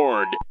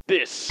warned.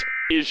 This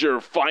is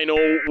your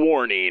final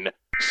warning.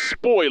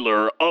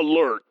 Spoiler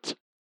alert.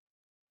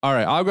 All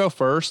right, I'll go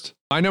first.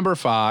 My number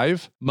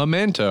 5,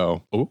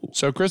 Memento. Ooh.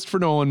 So Christopher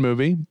Nolan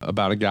movie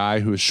about a guy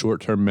who has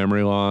short-term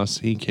memory loss.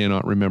 He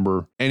cannot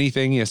remember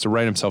anything. He has to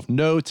write himself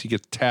notes. He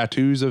gets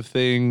tattoos of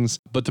things.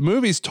 But the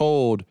movie's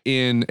told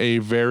in a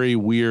very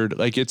weird,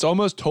 like it's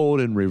almost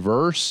told in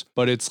reverse,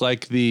 but it's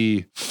like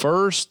the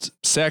first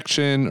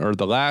section or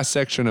the last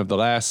section of the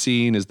last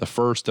scene is the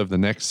first of the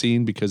next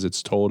scene because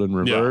it's told in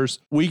reverse.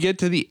 Yeah. We get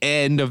to the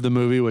end of the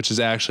movie, which is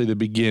actually the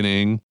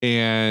beginning,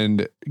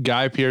 and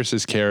Guy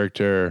Pearce's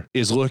character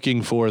is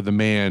looking for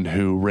the man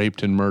who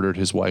raped and murdered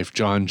his wife,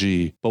 John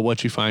G. But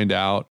what you find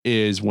out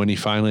is when he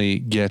finally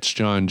gets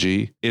John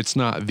G., it's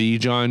not the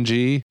John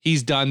G.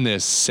 He's done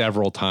this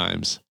several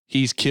times.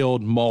 He's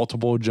killed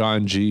multiple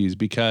John G's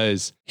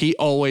because he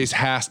always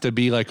has to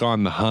be like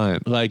on the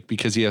hunt, like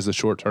because he has a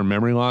short-term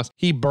memory loss.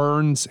 He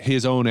burns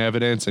his own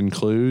evidence and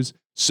clues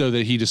so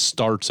that he just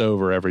starts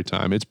over every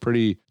time. It's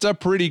a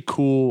pretty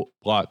cool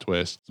plot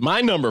twist. My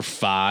number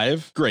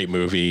 5, great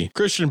movie,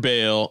 Christian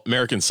Bale,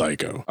 American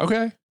Psycho.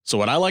 Okay. So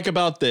what I like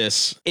about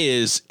this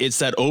is it's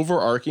that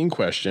overarching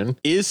question.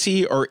 Is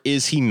he or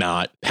is he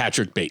not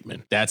Patrick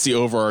Bateman? That's the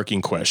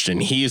overarching question.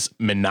 He's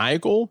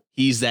maniacal.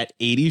 He's that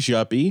 80s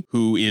yuppie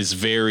who is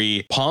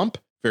very pomp,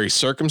 very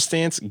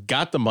circumstance,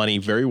 got the money,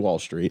 very Wall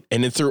Street.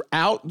 And then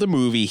throughout the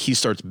movie, he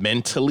starts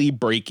mentally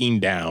breaking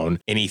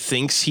down and he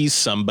thinks he's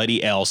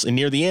somebody else. And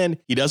near the end,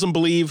 he doesn't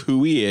believe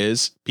who he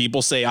is.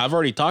 People say, I've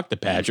already talked to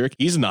Patrick.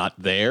 He's not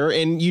there.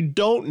 And you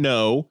don't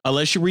know,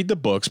 unless you read the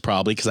books,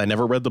 probably, because I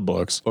never read the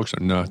books. Books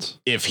are nuts.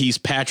 If he's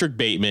Patrick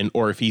Bateman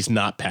or if he's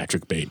not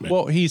Patrick Bateman.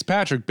 Well, he's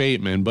Patrick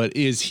Bateman, but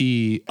is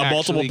he a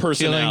multiple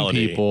personality?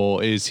 Killing people?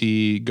 Is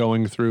he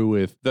going through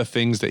with the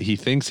things that he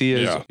thinks he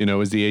is? Yeah. You know,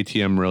 is the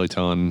ATM really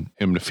telling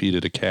him to feed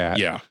it a cat?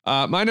 Yeah.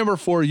 My number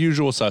 4,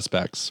 Usual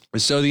Suspects.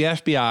 So the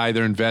FBI,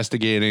 they're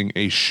investigating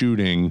a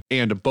shooting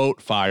and a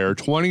boat fire.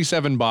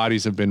 27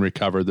 bodies have been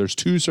recovered. There's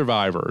 2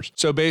 survivors.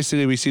 So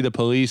basically we see the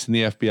police and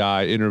the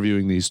FBI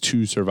interviewing these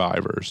 2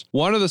 survivors.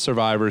 One of the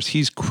survivors,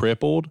 he's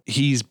crippled.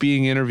 He's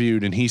being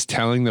interviewed and he's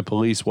telling the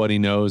police what he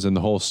knows and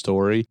the whole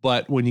story.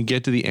 But when you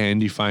get to the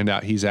end, you find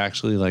out he's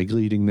actually like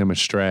leading them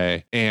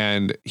astray.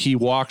 And he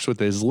walks with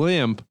his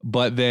limp,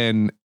 but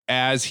then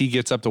as he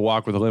gets up to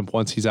walk with a limp,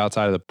 once he's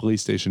outside of the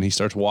police station, he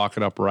starts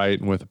walking upright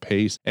and with a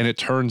pace. And it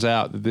turns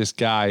out that this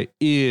guy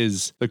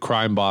is the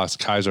crime boss,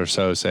 Kaiser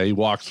Sose. He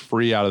walks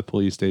free out of the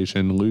police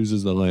station,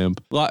 loses the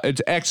limp.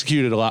 It's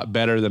executed a lot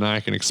better than I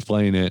can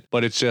explain it,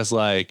 but it's just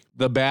like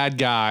the bad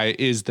guy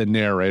is the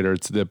narrator.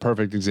 It's the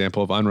perfect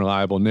example of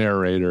unreliable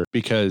narrator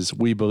because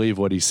we believe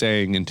what he's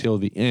saying until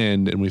the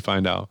end and we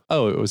find out,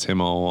 oh, it was him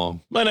all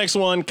along. My next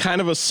one,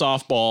 kind of a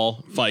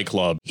softball Fight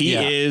Club. He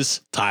is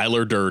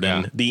Tyler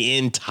Durden the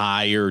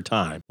entire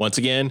time. Once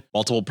again,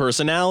 multiple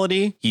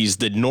personality. He's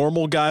the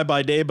normal guy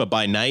by day, but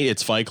by night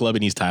it's Fight Club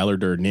and he's Tyler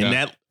Durden. And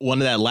that one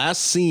of that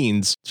last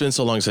scenes, it's been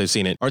so long since I've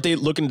seen it. Aren't they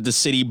looking at the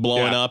city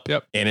blowing up?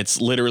 Yep. And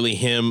it's literally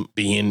him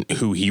being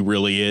who he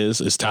really is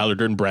Tyler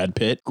Durden, Brad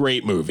Pitt.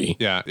 Great movie.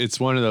 Yeah, it's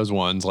one of those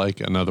ones,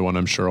 like another one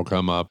I'm sure will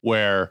come up,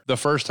 where the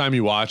first time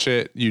you watch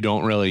it, you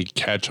don't really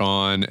catch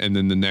on. And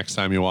then the next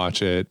time you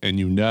watch it and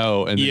and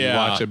then you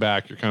watch it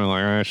back, you're kind of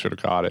like, I should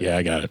have caught it. Yeah,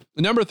 I got it.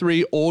 Number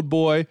 3, Old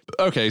Boy.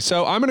 Okay,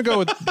 so I'm going to go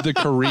with the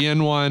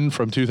Korean one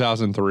from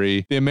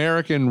 2003. The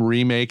American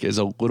remake is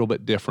a little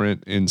bit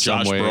different in some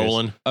ways. Josh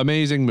Brolin.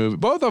 Amazing movie.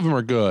 Both of them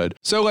are good.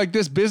 So like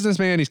this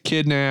businessman, he's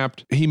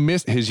kidnapped. He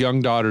missed his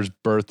young daughter's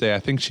birthday. I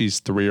think she's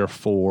 3 or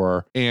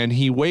 4. And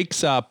he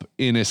wakes up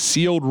in a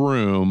sealed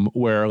room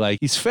where like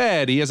he's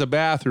fed. He has a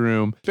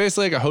bathroom. It's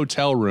basically like a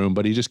hotel room,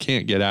 but he just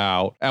can't get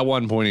out. At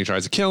one point, he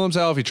tries to kill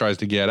himself. He tries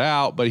to get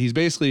out, but he's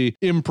basically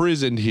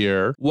imprisoned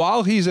here.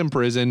 While he's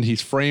imprisoned,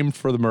 he's framed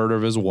for the murder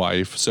of his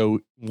wife.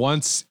 So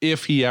once,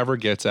 if he ever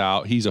gets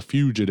out, he's a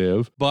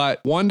fugitive. But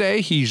one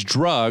day he's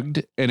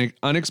drugged and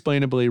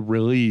unexplainably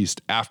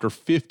released after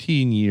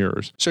 15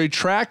 years. So he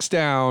tracks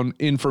down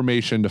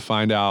information to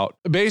find out.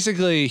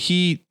 Basically,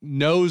 he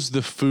knows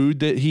the food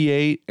that he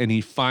ate and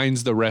he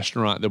finds the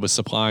restaurant that was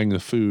supplying the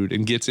food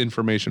and gets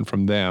information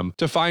from them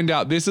to find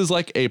out this is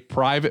like a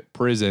private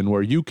prison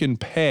where you can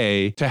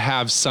pay to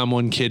have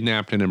someone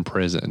kidnapped and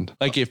imprisoned.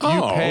 Like if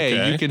you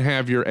pay, you can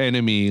have your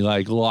enemy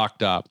like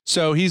locked up.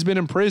 So he's been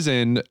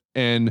imprisoned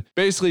and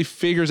basically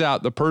figures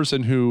out the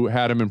person who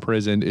had him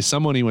imprisoned is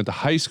someone he went to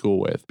high school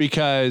with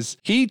because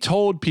he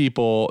told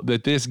people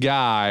that this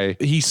guy,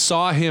 he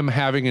saw him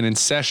having an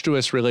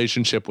incestuous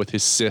relationship with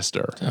his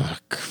sister. Oh,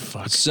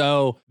 fuck.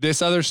 So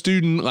this other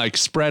student like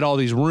spread all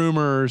these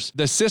rumors.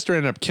 The sister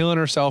ended up killing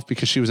herself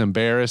because she was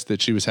embarrassed that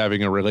she was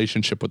having a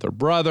relationship with her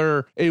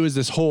brother. It was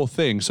this whole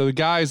thing. So the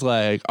guy's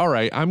like, all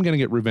right, I'm going to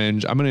get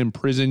revenge. I'm going to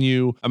imprison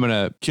you. I'm going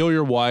to kill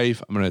your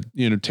wife. I'm going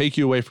to, take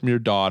you away from your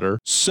daughter.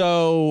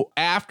 So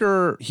after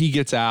he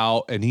gets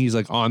out and he's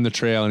like on the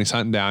trail and he's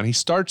hunting down, he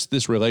starts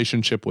this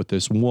relationship with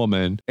this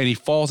woman and he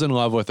falls in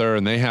love with her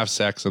and they have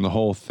sex and the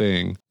whole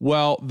thing.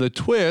 Well, the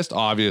twist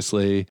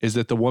obviously is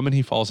that the woman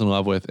he falls in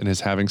love with and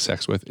is having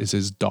sex with is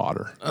his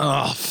daughter.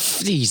 Oh,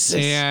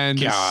 Jesus. And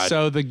God.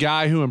 So the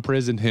guy who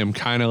imprisoned him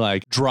kind of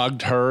like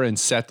drugged her and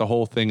set the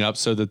whole thing up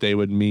so that they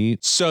would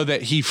meet, so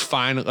that he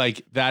finally,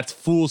 like, that's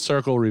full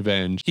circle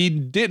revenge. He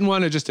didn't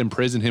want to just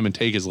imprison him and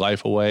take his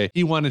life away.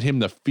 He wanted him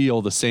to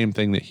feel the same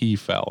thing that he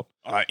felt.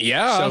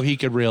 So he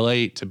could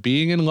relate to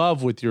being in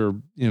love with your,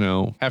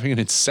 having an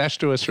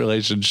incestuous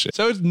relationship.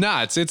 So it's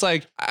nuts. It's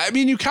like, I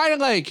mean, you kind of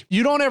like,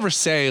 you don't ever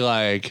say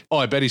like, oh,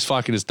 I bet he's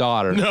fucking his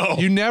daughter. No.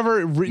 You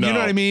never, you know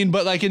what I mean?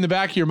 But like in the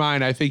back of your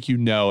mind, I think you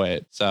know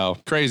it. So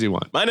crazy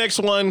one. My next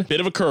one, bit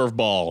of a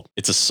curveball.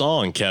 It's a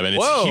song, Kevin.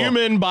 It's Whoa.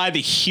 Human by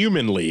the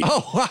Human League.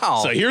 Oh,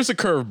 wow. So here's a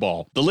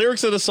curveball. The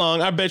lyrics of the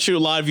song, I bet you a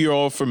lot of you are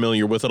all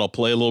familiar with it. I'll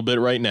play a little bit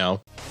right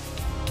now.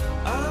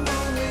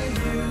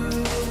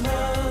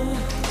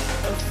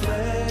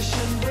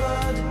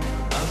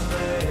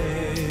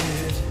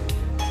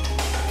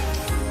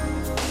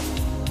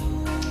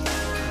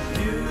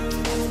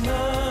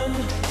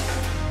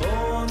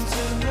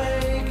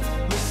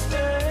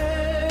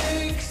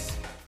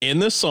 In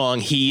the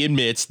song, he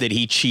admits that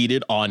he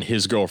cheated on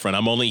his girlfriend.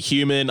 I'm only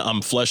human.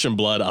 I'm flesh and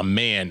blood. I'm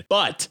man.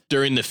 But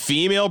during the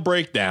female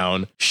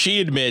breakdown, she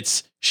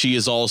admits she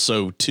is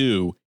also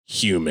too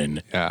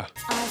human. Yeah.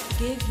 I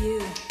forgive you.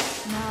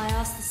 Now I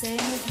ask the same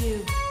of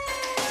you.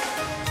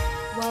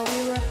 While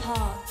we were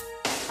apart,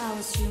 I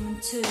was human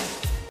too.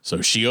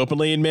 So she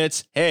openly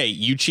admits, hey,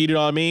 you cheated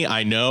on me.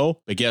 I know.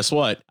 But guess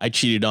what? I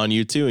cheated on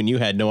you too, and you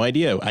had no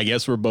idea. I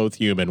guess we're both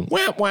human.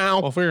 Wow, wow.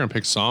 Well, if we were going to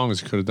pick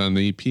songs, you could have done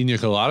the Pina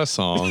Colada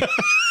song.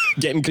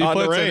 Getting he caught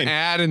in the puts rain. an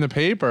ad in the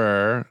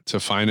paper to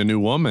find a new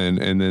woman,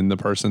 and then the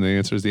person that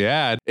answers the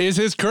ad is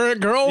his current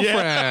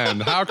girlfriend.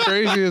 Yeah. How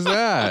crazy is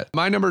that?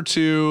 My number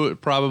 2,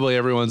 probably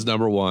everyone's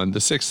number 1,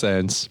 The Sixth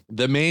Sense.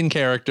 The main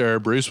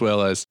character, Bruce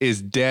Willis,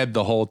 is dead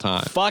the whole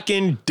time.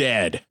 Fucking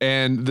dead.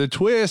 And the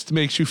twist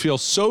makes you feel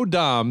so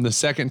dumb the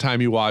second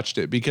time you watched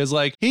it because,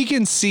 like, he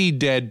can see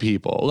dead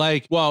people.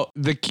 Like, well,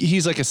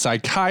 he's like a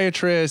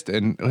psychiatrist,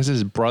 and was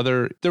his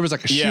brother? There was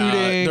like a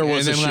shooting. There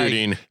was and a then,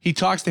 shooting. Like, he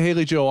talks to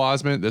Haley Joel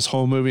Osment, this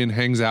whole movie and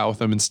hangs out with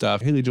them and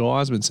stuff. Haley Joel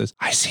Osment says,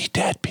 I see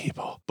dead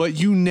people. But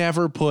you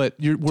never put,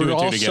 we're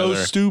all so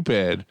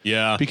stupid.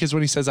 Yeah. Because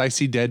when he says, I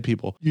see dead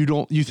people,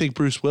 you think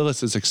Bruce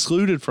Willis is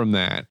excluded from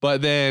that.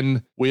 But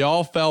then we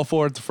all fell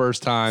for it the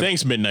first time.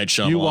 Thanks, Midnight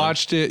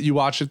Shyamalan. You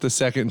watched it the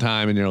second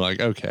time and you're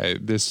like, okay,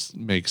 this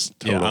makes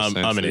total sense.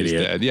 I'm an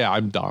idiot. Dead. Yeah,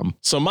 I'm dumb.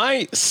 So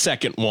my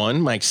second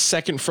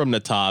from the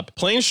top,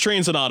 Planes,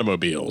 Trains, and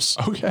Automobiles.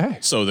 Okay.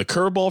 So the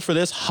curveball for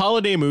this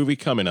holiday movie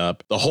coming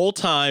up, the whole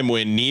time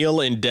when Neil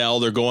and Del,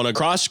 they're going a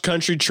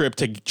cross-country trip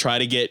to try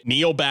to get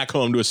Neil back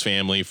home to his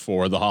family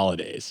for the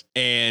holidays.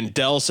 And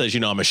Del says,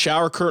 I'm a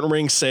shower curtain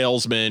ring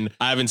salesman.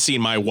 I haven't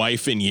seen my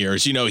wife in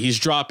years. He's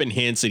dropping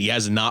hints that he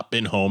has not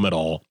been home at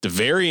all. The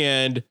very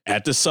end,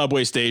 at the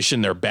subway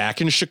station, they're back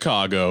in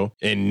Chicago,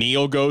 and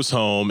Neil goes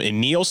home, and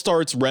Neil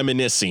starts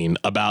reminiscing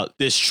about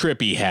this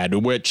trip he had,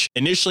 which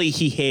initially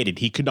he hated.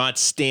 He could not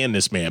stand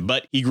this man,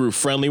 but he grew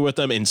friendly with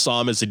him and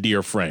saw him as a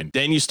dear friend.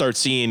 Then you start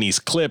seeing these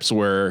clips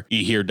where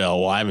you hear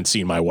Del, well, I haven't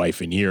seen my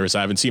wife in years.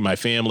 I haven't seen my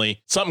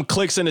family. Something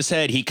clicks in his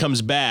head. He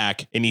comes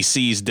back and he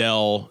sees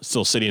Del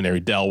still sitting there.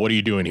 Del, what are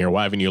you doing here?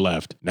 Why haven't you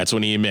left? And that's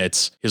when he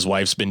admits his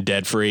wife's been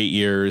dead for 8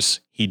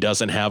 years. He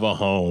doesn't have a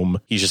home.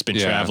 He's just been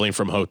traveling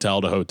from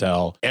hotel to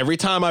hotel. Every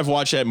time I've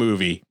watched that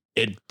movie,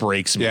 it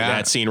breaks me,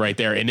 that scene right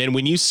there. And then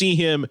when you see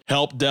him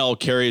help Del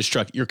carry his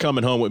truck, you're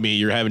coming home with me,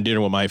 you're having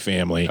dinner with my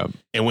family. Yep.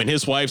 And when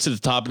his wife's at the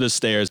top of the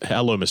stairs,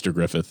 hello, Mr.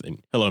 Griffith,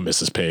 and hello,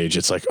 Mrs. Page,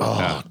 it's like,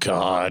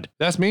 God.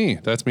 That's me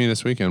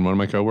this weekend. One of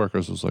my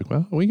coworkers was like,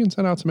 well, we can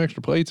send out some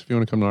extra plates if you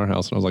want to come to our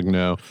house. And I was like,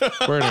 no,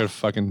 we're going to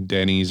fucking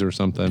Denny's or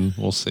something.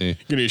 We'll see. You're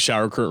going to be a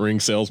shower curtain ring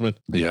salesman?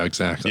 Yeah,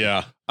 exactly.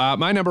 Yeah.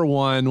 My number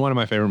one of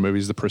my favorite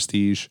movies, The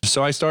Prestige.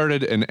 So I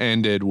started and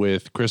ended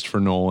with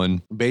Christopher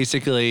Nolan.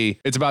 Basically,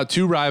 it's about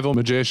two rival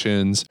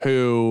magicians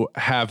who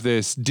have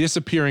this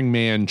disappearing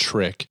man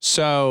trick.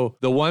 So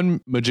the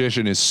one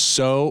magician is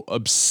so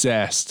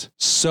obsessed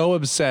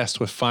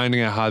with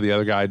finding out how the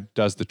other guy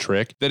does the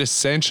trick that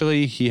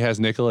essentially he has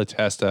Nikola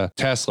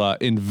Tesla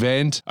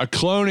invent a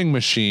cloning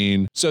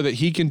machine so that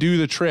he can do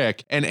the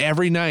trick. And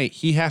every night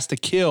he has to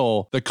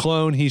kill the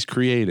clone he's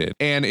created.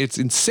 And it's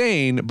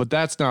insane, but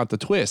that's not the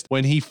twist.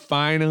 When he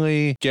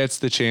finally gets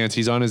the chance,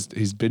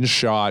 he's been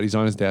shot, he's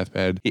on his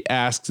deathbed. He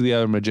asks the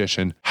other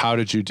magician, how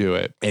did you do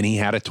it? And he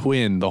had a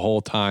twin the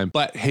whole time,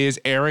 but his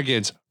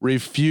arrogance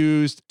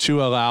refused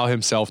to allow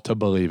himself to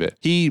believe it.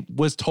 He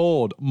was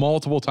told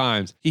multiple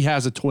times he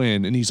has a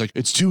twin and he's like,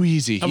 it's too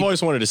easy. I've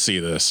always wanted to see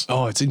this.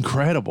 Oh, it's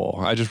incredible.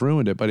 I just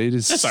ruined it, but it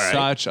is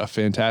such a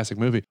fantastic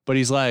movie. But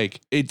he's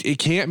like, it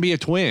can't be a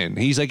twin.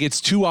 He's like,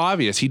 it's too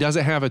obvious. He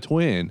doesn't have a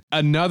twin.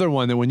 Another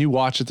one that when you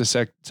watch it the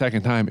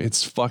second time,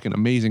 it's fucking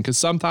amazing because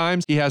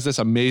sometimes he has this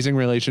amazing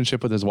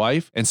relationship with his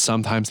wife and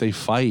sometimes they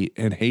fight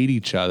and hate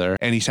each other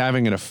and he's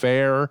having an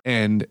affair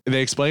and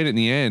they explain it in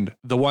the end.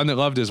 The one that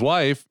loved his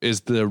wife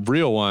is the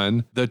real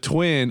one. The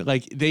twin,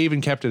 like they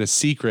even kept it a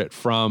secret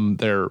from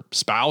their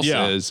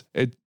spouses.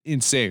 Yeah.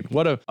 Insane.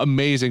 What an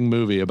amazing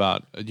movie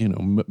about,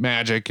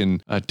 magic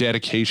and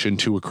dedication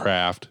to a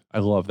craft. I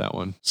love that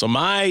one. So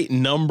my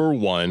number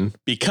one,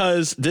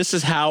 because this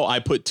is how I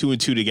put two and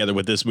two together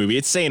with this movie,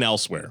 it's St.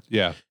 Elsewhere.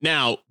 Yeah.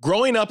 Now,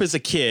 growing up as a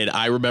kid,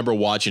 I remember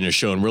watching a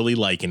show and really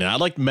liking it. I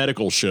liked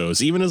medical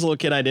shows. Even as a little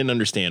kid, I didn't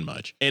understand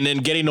much. And then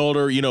getting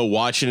older,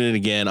 watching it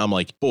again, I'm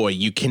like, boy,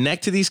 you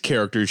connect to these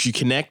characters, you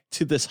connect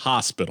to this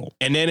hospital.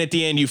 And then at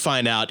the end, you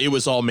find out it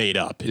was all made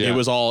up. Yeah. It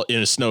was all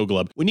in a snow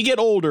globe. When you get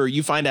older,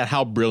 you find out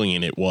how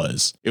brilliant it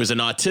was. It was an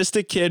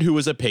autistic kid who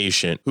was a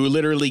patient who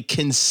literally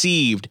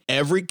conceived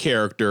every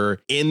character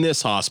in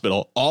this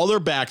hospital, all their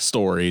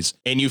backstories,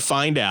 and you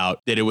find out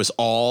that it was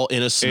all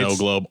in a snow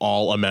globe,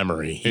 all a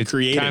memory. He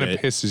created it. It kind of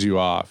pisses you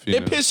off.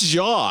 It pisses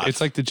you off.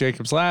 It's like the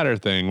Jacob's Ladder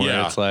thing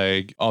where it's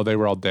like, oh, they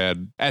were all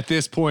dead. At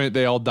this point,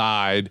 they all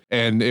died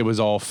and it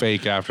was all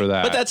fake after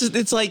that. But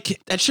it's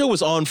like that show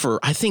was on for,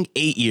 I think,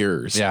 8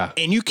 years. Yeah.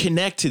 And you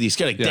connect to these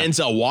guys like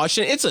Denzel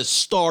Washington. It's a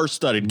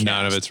star-studded cast.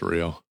 None of it's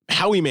real.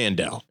 Howie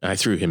Mandel. I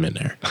threw him in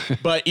there.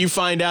 But you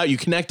find out, you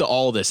connect to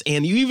all this,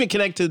 and you even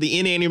connect to the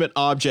inanimate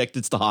object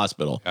that's the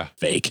hospital. Yeah.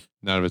 Fake.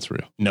 None of it's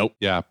real. Nope.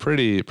 Yeah,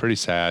 pretty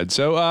sad.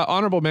 So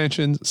honorable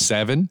mentions,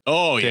 7.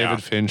 Oh, yeah.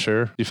 David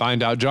Fincher. You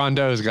find out John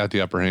Doe's got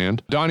the upper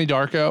hand. Donnie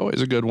Darko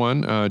is a good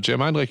one.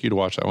 Jim, I'd like you to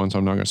watch that one, so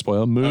I'm not going to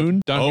spoil.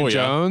 Moon, Duncan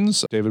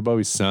Jones, David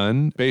Bowie's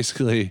son.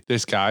 Basically,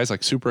 this guy's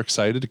like super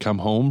excited to come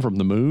home from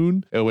the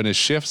moon when his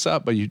shift's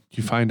up, but you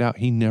find out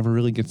he never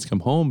really gets to come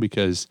home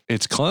because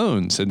it's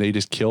clones and they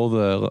just kill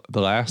the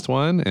last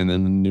one and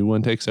then the new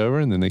one takes over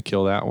and then they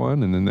kill that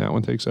one and then that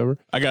one takes over.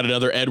 I got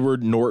another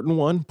Edward Norton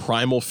one,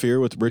 Primal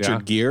Fear with Richard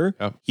Gere.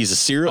 Yep. He's a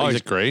serial.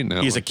 He's great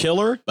now. He's a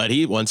killer, but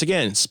he once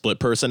again split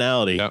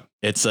personality. Yep.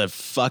 It's a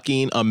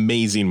fucking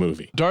amazing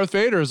movie. Darth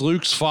Vader is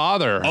Luke's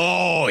father.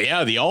 Oh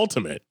yeah, the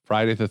ultimate.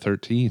 Friday the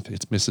 13th.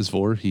 It's Mrs.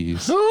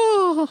 Voorhees.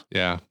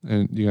 Yeah.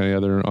 And you got any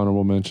other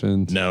honorable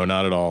mentions? No,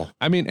 not at all.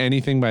 I mean,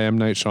 anything by M.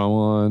 Night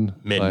Shyamalan.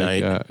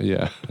 Midnight. Like,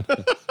 yeah.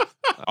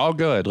 all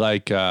good.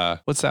 Like,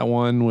 what's that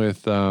one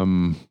with,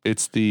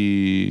 it's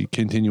the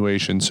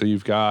continuation. So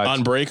you've got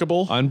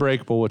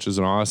Unbreakable, which is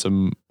an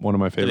awesome, one of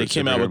my favorite. They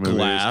came out with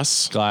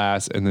movies.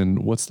 Glass. And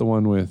then what's the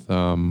one with,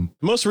 the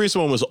most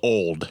recent one was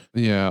Old.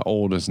 Yeah.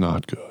 Old is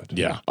not good.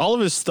 Yeah. All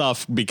of his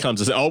stuff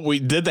becomes, we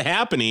did The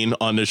Happening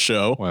on this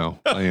show. Wow.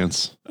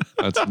 Lance,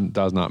 that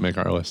does not make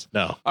our list.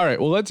 No. All right.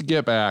 Well, let's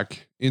get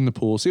back in the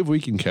pool. See if we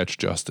can catch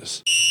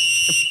Justice.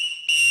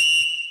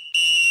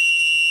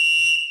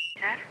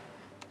 Dad?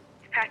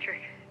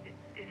 Patrick,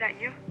 is that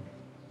you?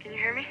 Can you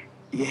hear me?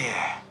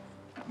 Yeah.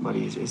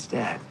 Buddy, it's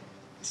Dad.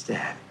 It's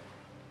Dad.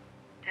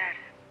 Dad,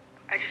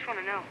 I just want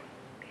to know.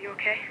 Are you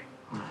okay?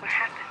 What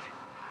happened?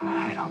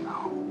 I don't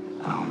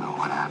know. I don't know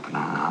what happened.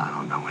 I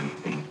don't know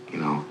anything. You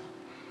know,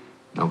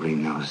 nobody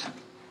knows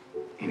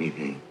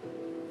anything.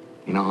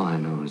 You know, all I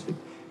know is that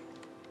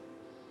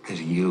there's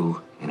a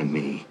you and a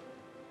me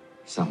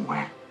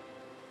somewhere.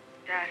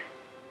 Dad,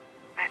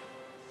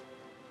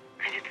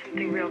 I did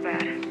something real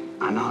bad.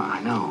 I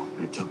know.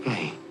 It's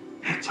okay.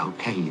 It's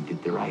okay. You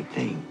did the right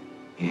thing.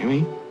 You hear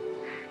me?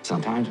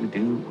 Sometimes we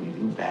do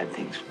bad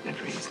things for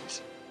good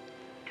reasons.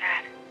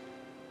 Dad,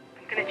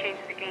 I'm gonna change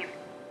the game.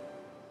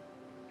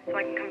 So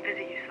I can come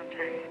visit you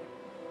sometime.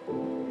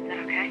 Is that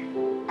okay?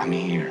 I'm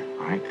here.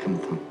 All right,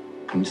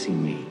 come see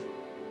me.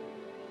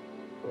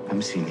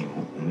 Come see me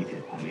when we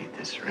did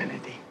the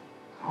Serenity.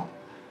 Oh,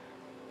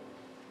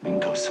 we can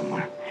go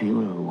somewhere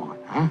anywhere we want,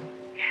 huh?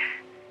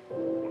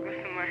 We'll go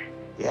somewhere.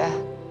 Yeah.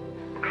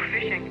 We'll go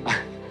fishing.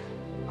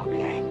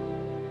 Okay.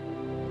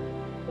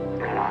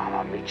 And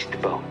I'll meet you at the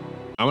boat.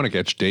 I want to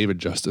catch David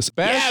Justice.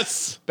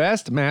 Best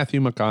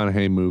Matthew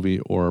McConaughey movie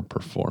or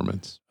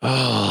performance.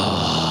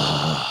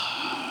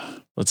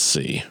 Let's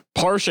see.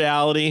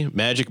 Partiality,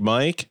 Magic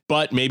Mike,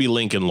 but maybe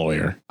Lincoln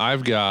Lawyer.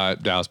 I've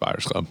got Dallas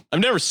Buyers Club.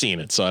 I've never seen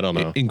it, so I don't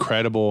know.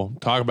 Incredible.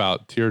 Talk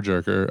about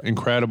tearjerker.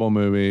 Incredible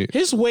movie.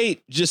 His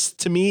weight just,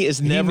 to me,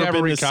 is never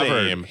been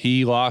recovered. The same.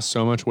 He lost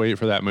so much weight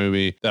for that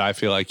movie that I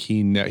feel like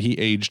he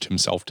aged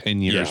himself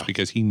 10 years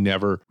because he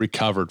never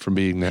recovered from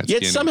being that Yet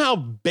skinny. somehow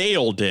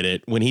Bale did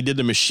it when he did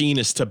The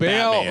Machinist to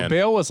Batman.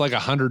 Bale was like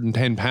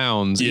 110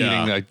 pounds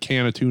eating a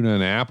can of tuna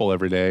and an apple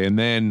every day, and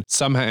then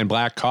somehow, and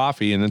black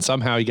coffee, and then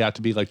somehow he got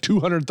to be like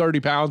 230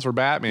 pounds for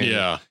Batman.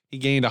 Yeah. He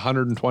gained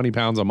 120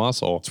 pounds of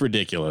muscle. It's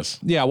ridiculous.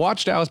 Yeah,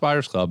 watch Dallas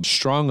Buyers Club.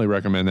 Strongly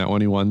recommend that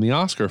one. He won the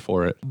Oscar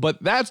for it.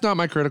 But that's not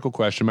my critical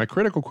question. My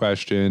critical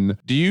question,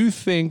 do you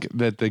think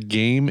that the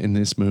game in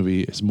this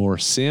movie is more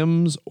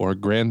Sims or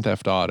Grand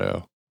Theft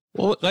Auto?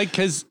 Well, like,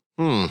 because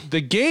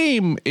the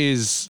game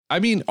is, I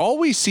mean, all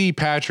we see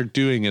Patrick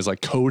doing is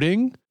like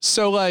coding.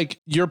 So like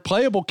your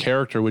playable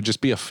character would just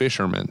be a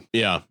fisherman.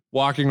 Yeah.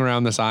 Walking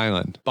around this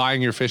island,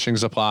 buying your fishing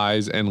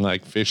supplies and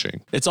like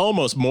fishing. It's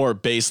almost more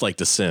based like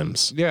The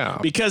Sims. Yeah.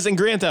 Because in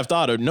Grand Theft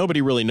Auto,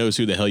 nobody really knows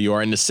who the hell you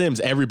are. In The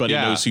Sims, everybody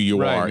knows who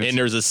you are. And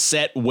there's a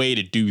set way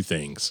to do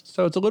things.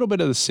 So it's a little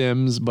bit of The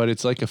Sims, but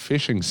it's like a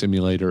fishing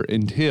simulator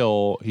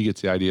until he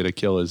gets the idea to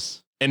kill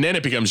his... And then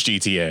it becomes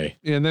GTA.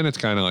 Yeah, and then it's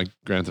kind of like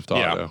Grand Theft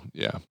Auto.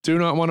 Yeah. Do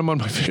not want him on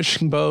my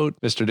fishing boat.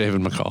 Mr.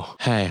 David McCall.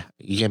 Hey,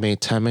 you give me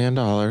 $10 million,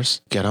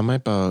 get on my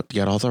boat,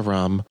 get all the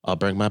rum, I'll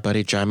bring my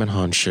buddy Jaimin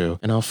Honshu,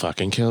 and I'll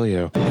fucking kill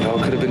you. It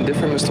all could have been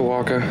different, Mr.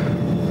 Walker.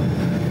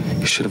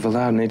 You should have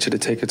allowed nature to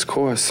take its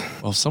course.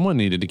 Well, if someone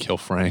needed to kill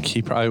Frank,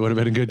 he probably would have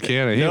been a good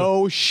candidate.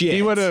 No shit.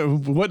 He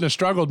wouldn't have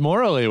struggled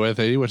morally with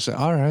it. He would have said,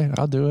 all right,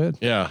 I'll do it.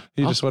 Yeah.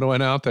 He just would have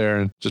went out there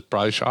and just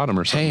probably shot him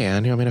or something. Hey,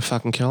 Ann, you want me to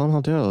fucking kill him?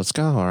 I'll do it. Let's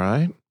go, all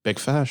right? Big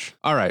fish.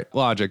 All right,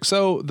 logic.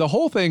 So the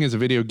whole thing is a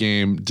video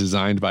game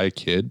designed by a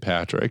kid,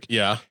 Patrick.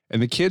 Yeah.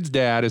 And the kid's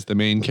dad is the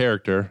main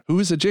character, who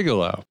is a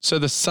gigolo. So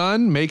the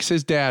son makes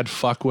his dad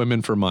fuck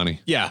women for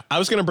money. Yeah, I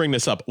was going to bring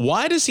this up.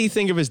 Why does he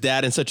think of his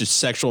dad in such a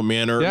sexual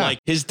manner? Yeah. Like,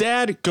 his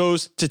dad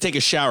goes to take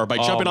a shower by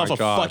jumping off a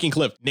fucking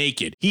cliff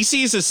naked. He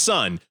sees his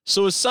son,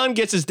 so his son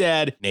gets his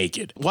dad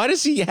naked. Why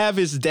does he have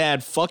his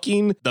dad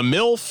fucking the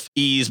MILF?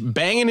 He's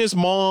banging his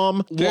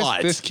mom.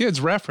 What? This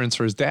kid's reference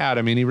for his dad,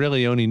 I mean, he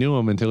really only knew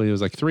him until he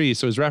was like 3.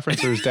 So his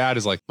reference for his dad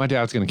is like, my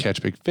dad's going to catch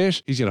big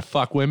fish. He's going to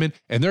fuck women,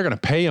 and they're going to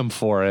pay him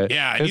for it.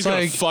 Yeah, it's he's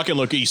going to fucking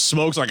look. He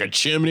smokes like a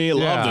chimney.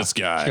 Love this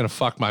guy. He's going to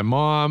fuck my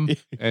mom,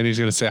 and he's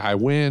going to say, I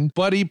win.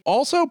 But he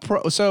also,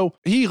 so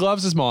he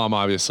loves his mom,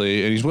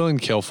 obviously, and he's willing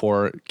to kill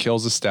for it,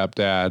 kills his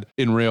stepdad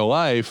in real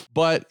life.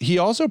 But he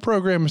also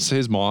programs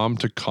his mom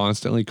to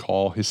constantly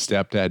call his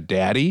stepdad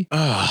daddy.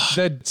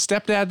 The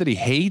stepdad that he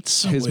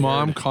hates, his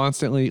mom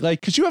constantly,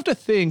 like, because you have to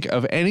think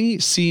of any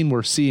scene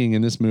we're seeing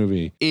in this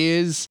movie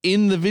is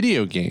in the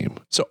video game.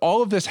 So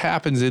all of this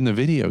happens in the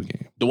video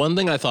game. The one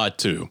thing I thought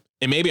too,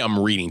 and maybe I'm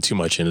reading too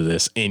much into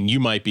this, and you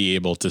might be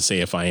able to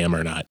say if I am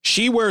or not.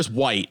 She wears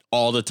white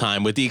all the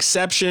time, with the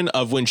exception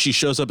of when she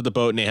shows up at the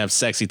boat and they have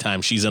sexy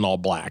time, she's in all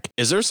black.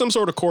 Is there some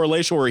sort of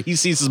correlation where he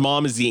sees his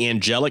mom as the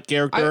angelic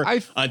character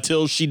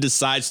until she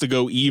decides to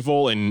go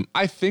evil? And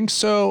I think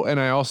so, and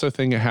I also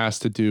think it has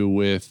to do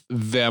with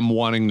them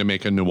wanting to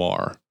make a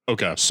noir.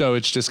 Okay. So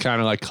it's just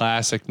kind of like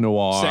classic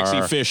noir.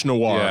 Sexy fish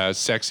noir. Yeah,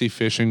 sexy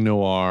fishing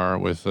noir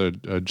with a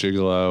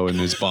gigolo in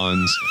his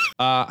buns.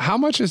 How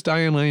much is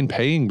Diane Lane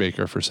paying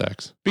Baker for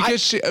sex?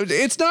 Because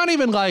it's not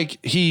even like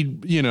he,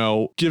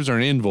 gives her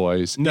an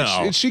invoice.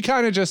 No. She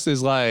kind of just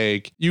is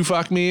like, you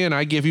fuck me and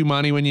I give you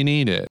money when you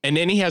need it. And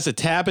then he has a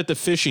tab at the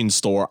fishing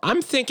store.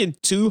 I'm thinking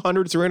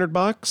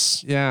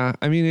 $200-$300. Yeah,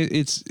 I mean,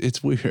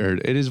 it's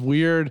weird. It is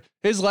weird.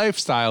 His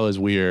lifestyle is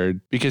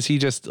weird because he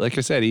just, like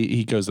I said,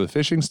 he goes to the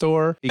fishing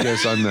store. He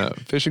goes on the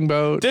fishing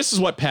boat. This is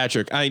what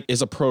Patrick,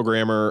 as a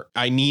programmer,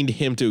 I need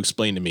him to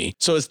explain to me.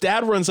 So his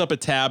dad runs up a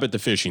tab at the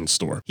fishing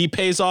store. He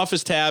pays off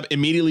his tab,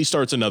 immediately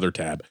starts another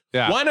tab.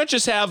 Yeah. Why not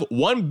just have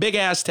one big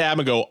ass tab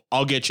and go,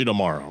 I'll get you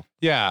tomorrow?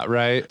 Yeah,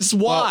 right. This is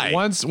why.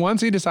 Well,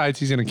 once he decides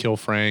he's going to kill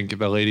Frank,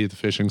 the lady at the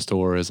fishing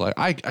store is like,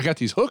 I got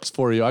these hooks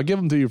for you. I'll give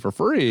them to you for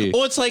free.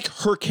 Well, it's like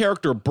her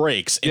character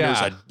breaks and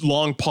there's a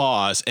long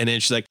pause and then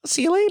she's like, I'll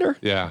see you later.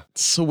 Yeah.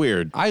 It's so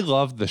weird. I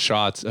love the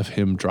shots of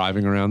him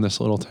driving around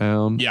this little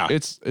town. Yeah.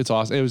 It's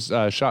awesome. It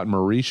was shot in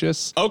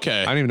Mauritius.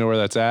 Okay. I don't even know where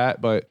that's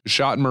at, but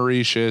shot in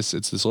Mauritius.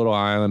 It's this little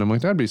island. I'm like,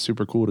 that'd be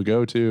super cool to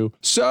go to.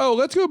 So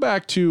let's go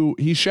back to,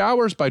 he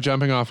showers by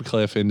jumping off a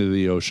cliff into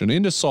the ocean,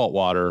 into salt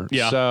water.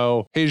 Yeah.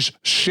 So his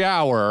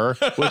shower,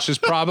 which is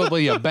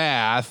probably a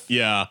bath.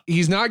 Yeah.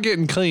 He's not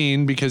getting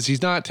clean because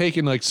he's not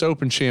taking like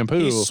soap and shampoo.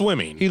 He's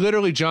swimming. He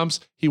literally jumps.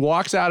 He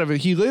walks out of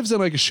it. He lives in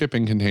like a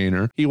shipping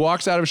container. He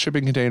walks out of a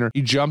shipping container.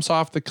 He jumps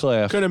off the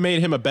cliff. Could have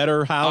made him a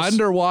better house.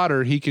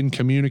 Underwater, he can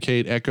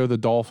communicate Echo the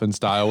Dolphin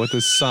style with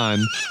his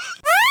son.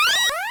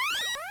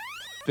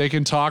 They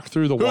can talk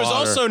through the water. Who's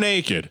also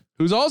naked.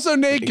 Who's also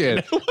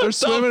naked. They're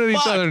swimming at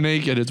each other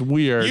naked. It's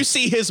weird. You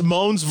see his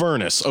Mons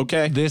Vernus,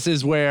 okay? This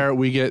is where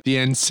we get the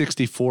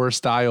N64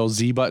 style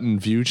Z button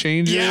view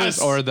changes.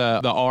 Yes. Or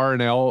the R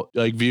and L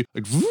like view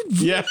like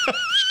yeah.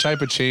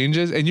 type of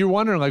changes. And you're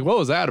wondering like, what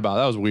was that about?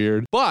 That was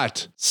weird.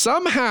 But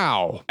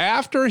somehow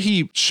after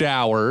he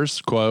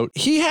showers, quote,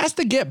 he has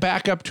to get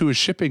back up to a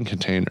shipping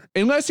container.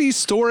 Unless he's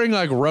storing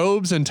like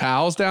robes and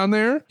towels down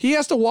there, he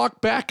has to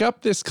walk back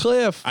up this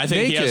cliff I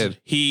think naked.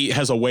 he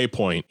has a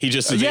waypoint. He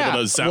just is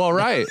able to sound. Well,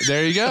 right.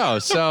 There you go.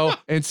 So,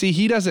 and see,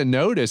 he doesn't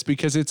notice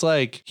because it's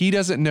like, he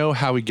doesn't know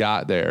how he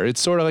got there.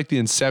 It's sort of like the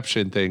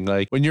Inception thing.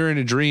 Like when you're in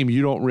a dream,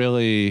 you don't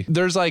really,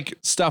 there's like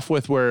stuff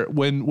with where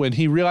when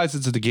he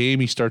realizes it's the game,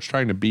 he starts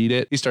trying to beat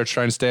it. He starts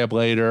trying to stay up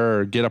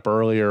later or get up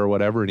earlier or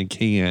whatever. And he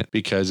can't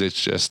because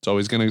it's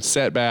always going to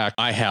set back.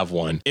 I have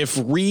one. If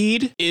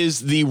Reed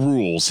is the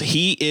rules,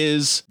 he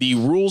is the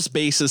rules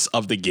basis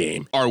of the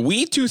game. Are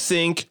we to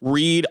think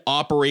Reed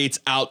operates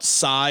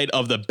outside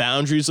of the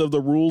boundaries of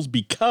the rules?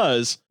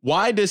 Because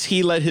why does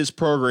he let his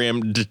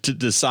program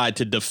decide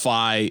to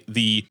defy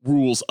the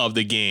rules of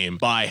the game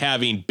by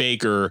having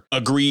Baker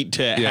agree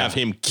to have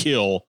him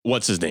kill,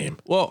 what's his name?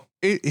 Well,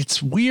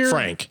 it's weird.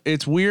 Frank.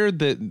 It's weird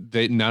that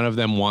none of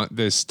them want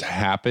this to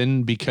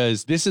happen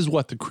because this is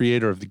what the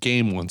creator of the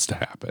game wants to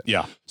happen.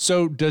 Yeah.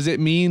 So does it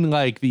mean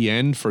like the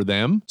end for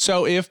them?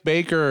 So if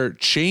Baker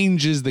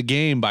changes the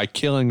game by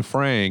killing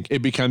Frank,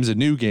 it becomes a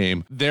new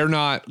game. They're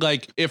not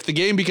like, if the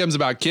game becomes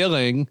about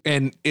killing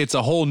and it's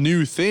a whole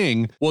new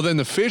thing, well, then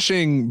the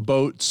fishing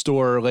boat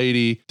store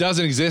lady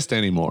doesn't exist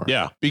anymore.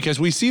 Yeah. Because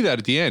we see that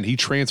at the end. He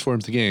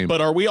transforms the game.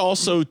 But are we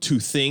also to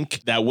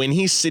think that when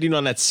he's sitting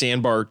on that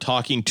sandbar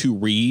talking to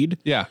Reed,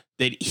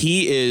 that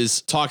he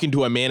is talking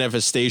to a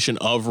manifestation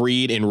of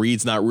Reed and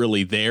Reed's not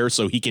really there,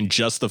 so he can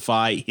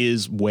justify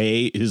his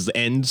way, his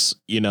ends,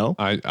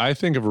 I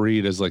think of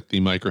Reed as like the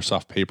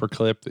Microsoft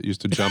paperclip that used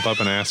to jump up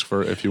and ask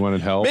for if you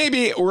wanted help.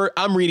 Maybe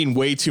I'm reading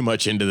way too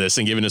much into this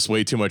and giving us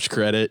way too much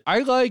credit. I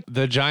like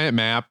the giant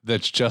map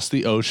that's just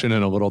the ocean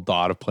and a little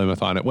dot of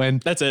Plymouth on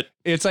it. That's it.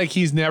 It's like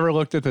he's never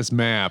looked at this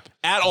map.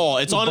 At all.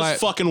 It's on his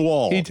fucking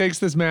wall. He takes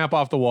this map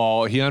off the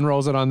wall, he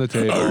unrolls it on the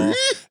table,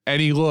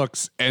 and he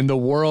looks, and the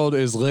world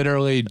is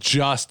literally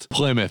just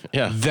Plymouth.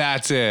 Yeah.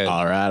 That's it.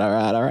 All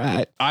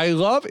right. I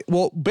love it.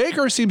 Well,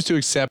 Baker seems to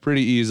accept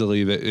pretty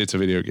easily that it's a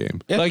video game.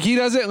 Yeah. Like he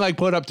doesn't like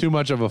put up too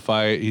much of a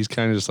fight. He's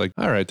kind of just like,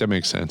 all right, that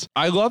makes sense.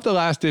 I love the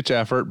last ditch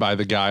effort by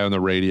the guy on the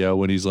radio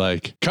when he's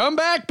like, come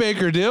back,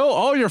 Baker Dill.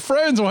 All your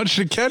friends want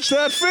you to catch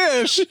that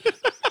fish.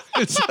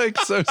 It's like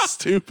so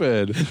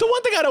stupid. The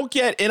one thing I don't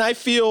get, and I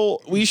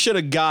feel we should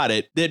have got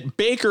it, that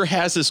Baker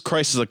has this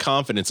crisis of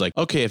confidence. Like,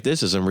 okay, if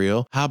this isn't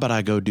real, how about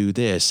I go do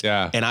this?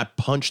 Yeah. And I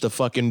punch the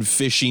fucking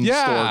fishing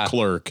store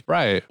clerk.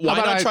 Right. Why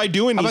not try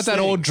doing how these about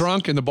that old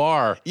drunk in the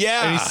bar?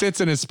 Yeah. And he sits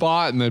in his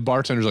spot and the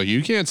bartender's like,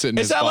 you can't sit in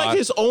his Is that spot. like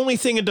his only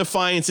thing of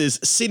defiance is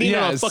sitting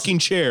on a fucking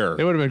chair?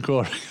 It would have been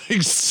cool. He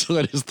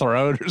slit his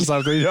throat or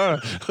something. You know?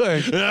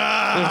 Like,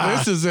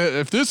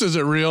 if this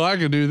isn't real, I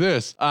can do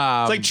this. It's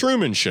like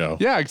Truman Show.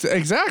 Yeah,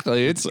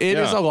 exactly. It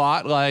is a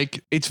lot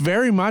like, it's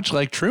very much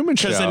like Truman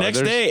Show. Because the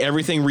next day,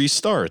 everything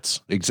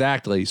restarts.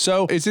 Exactly.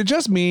 So is it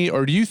just me,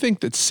 or do you think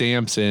that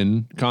Sam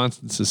Samson,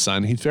 Constance's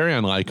son, he's very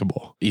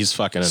unlikable. He's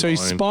fucking So he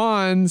annoying.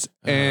 spawns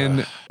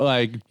and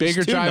like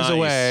Baker too drives nice.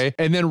 away.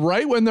 And then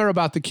right when they're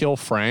about to kill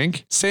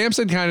Frank,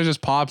 Samson kind of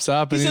just pops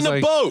up and He's in the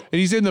like, boat. And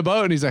he's in the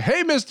boat and he's like,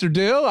 hey, Mr.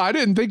 Dill, I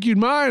didn't think you'd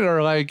mind.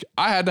 Or like,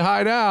 I had to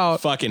hide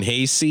out. Fucking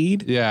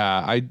hayseed.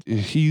 Yeah.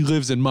 He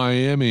lives in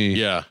Miami.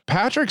 Yeah.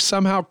 Patrick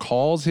somehow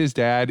calls his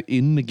dad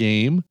in the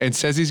game and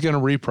says he's going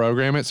to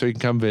reprogram it so he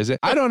can come visit.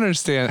 I don't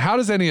understand. How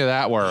does any of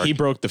that work? He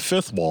broke the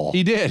fifth wall.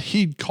 He did.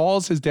 He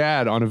calls his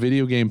dad on a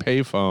video game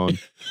payphone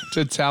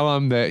to tell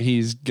him that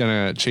he's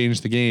going to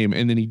change the game.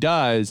 And then he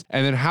does.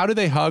 And then how do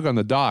they hug on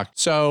the dock?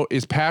 So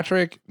is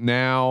Patrick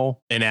now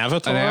an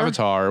avatar? An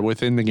avatar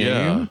within the game?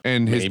 Yeah,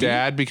 and his maybe.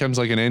 dad becomes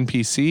like an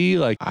NPC?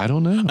 Like, I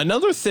don't know.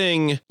 Another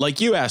thing,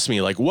 like you asked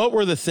me, like, what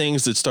were the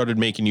things that started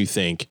making you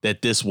think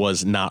that this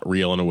was not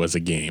real and it was a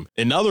game?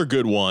 Another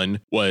good one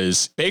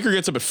was Baker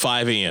gets up at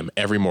 5 a.m.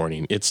 every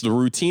morning. It's the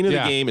routine of the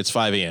game. It's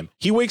 5 a.m.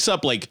 He wakes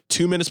up like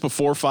 2 minutes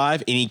before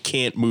 5 and he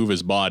can't move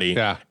his body.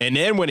 Yeah. And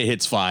then when it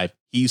hits 5,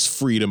 he's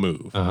free to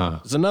move.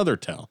 It's another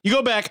tell. You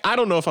go back. I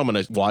don't know if I'm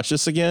going to watch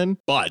this again,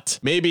 but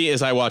maybe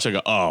as I watch, I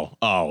go,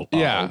 oh,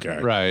 Yeah, okay.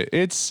 right.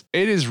 It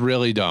is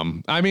really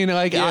dumb. I mean,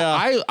 like,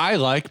 I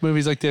like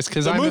movies like this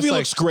because The I'm movie just, like,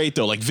 looks great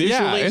though. Like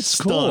visually, yeah, it's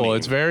stunning. cool.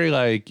 It's very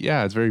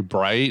it's very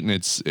bright and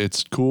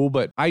it's cool.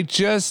 But I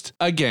just,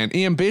 again,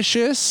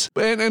 ambitious.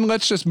 And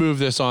let's just move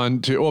this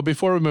on to, well,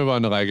 before we move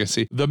on to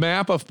Legacy, the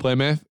map of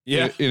Plymouth,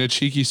 in a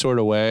cheeky sort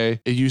of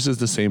way, it uses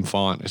the same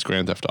font as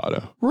Grand Theft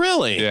Auto.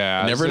 Really?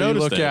 Yeah. Never so noticed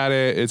you look it. at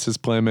it, it's his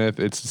Plymouth,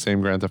 it's the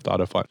same Grand Theft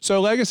Auto font. So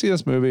Legacy of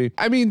this movie,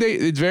 I mean,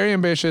 it's very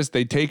ambitious.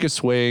 They take a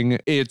swing.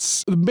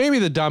 It's maybe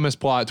the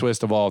dumbest plot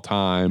twist of all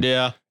time.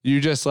 Yeah.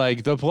 You just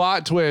like the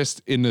plot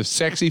twist in the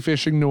sexy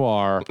fishing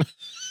noir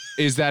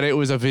is that it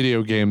was a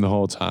video game the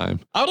whole time.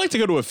 I would like to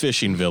go to a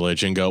fishing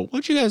village and go,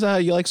 what'd you guys,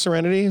 you like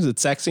Serenity? Is it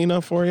sexy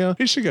enough for you?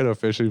 You should go to a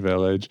fishing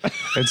village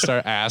and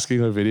start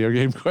asking the video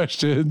game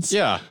questions.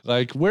 Yeah.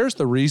 Like, where's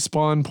the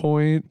respawn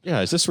point?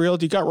 Yeah, is this real?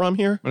 Do you got rum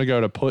here? I'm going to go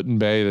to Put-in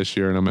Bay this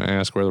year and I'm going to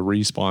ask where the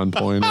respawn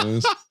point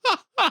is.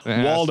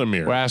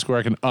 Waldemir. Ask where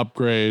I can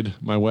upgrade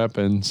my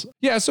weapons.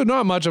 Yeah, so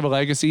not much of a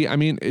legacy. I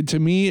mean, to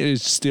me,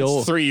 it's still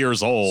It's 3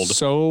 years old.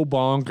 So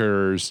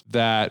bonkers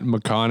that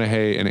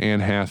McConaughey and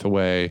Anne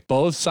Hathaway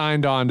both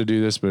signed on to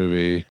do this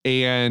movie,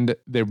 and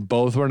they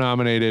both were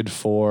nominated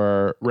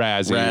for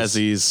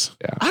Razzies.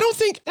 Yeah. I don't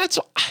think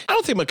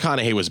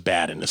McConaughey was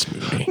bad in this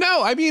movie.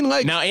 No, I mean,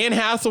 like, now Anne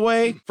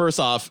Hathaway, first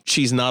off,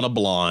 she's not a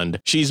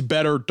blonde. She's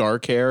better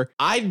dark hair.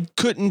 I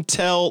couldn't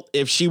tell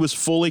if she was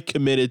fully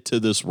committed to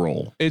this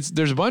role.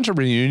 There's a bunch of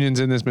reunions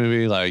in this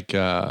movie. Like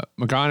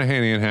McConaughey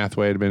and Anne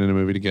Hathaway had been in a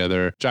movie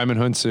together. Jaimin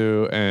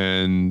Hunsu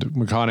and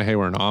McConaughey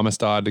were in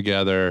Amistad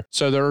together.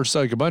 So there's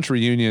like a bunch of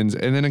reunions.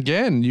 And then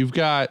again, you've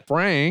got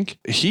Frank.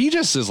 He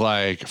just is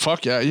like,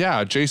 fuck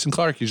yeah. Jason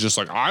Clarke. He's just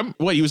like,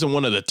 he was in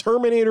one of the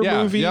Terminator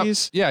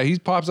movies. Yep. Yeah, he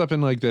pops up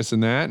in like this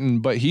and that.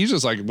 But he's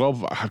just like,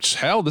 well,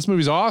 hell, this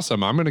movie's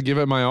awesome. I'm going to give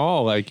it my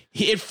all. Like,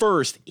 At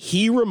first,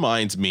 he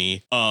reminds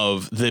me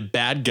of the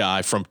bad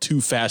guy from Too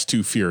Fast,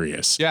 Too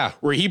Furious. Yeah.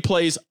 Where he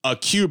plays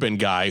a Cuban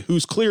guy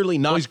who's clearly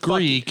not he's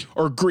Greek.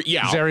 Or Greek.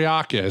 Yeah.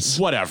 Zariakis.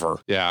 Whatever.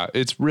 Yeah,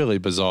 it's really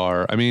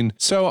bizarre. I mean,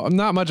 so I'm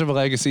not much of a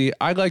legacy.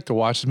 I'd like to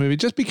watch this movie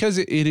just because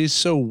it is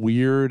so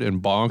weird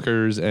and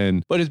bonkers,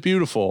 but it's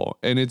beautiful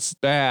and it's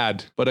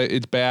bad, but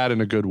it's bad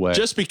in a good way.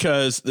 Just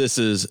because this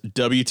is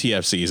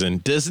WTF season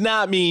does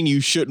not mean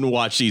you shouldn't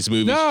watch these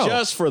movies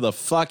just for the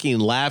fucking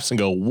laughs and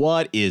go,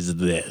 what is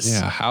this?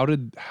 Yeah, how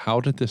did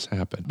this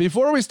happen?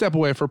 Before we step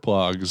away for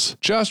plugs,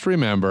 just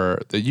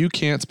remember that you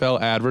can't spell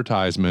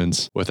advertisements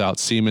without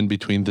semen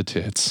between the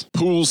tits.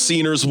 Pool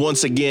Sceners,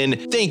 once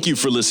again, thank you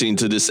for listening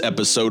to this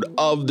episode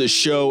of the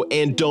show.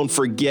 And don't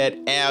forget,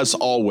 as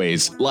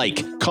always,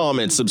 like,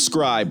 comment,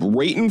 subscribe,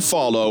 rate, and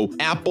follow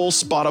Apple,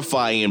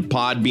 Spotify, and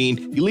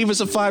Podbean. You leave us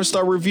a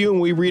 5-star review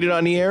and we read it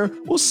on the air,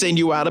 we'll send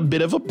you out a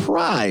bit of a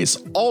prize.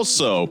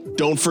 Also,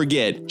 don't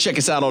forget, check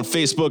us out on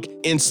Facebook,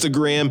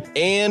 Instagram,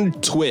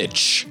 and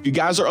Twitch. If you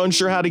guys are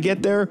unsure how to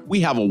get there,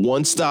 we have a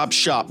one-stop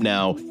shop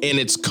now, and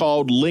it's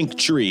called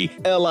Linktree,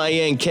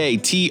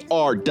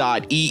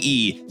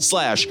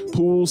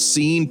 linktr.ee/Pool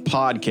Scene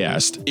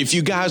Podcast. If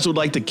you guys would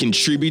like to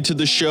contribute to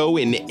the show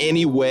in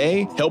any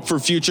way, help for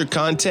future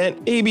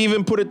content, maybe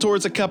even put it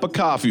towards a cup of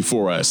coffee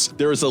for us,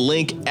 there is a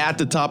link at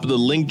the top of the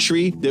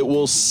Linktree that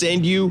will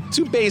send you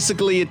to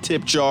basically a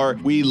tip jar.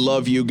 We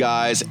love you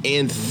guys,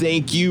 and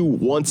thank you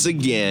once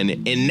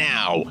again. And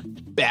now,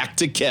 back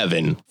to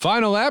Kevin.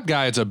 Final lap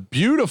guy, it's a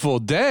beautiful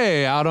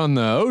day out on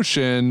the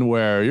ocean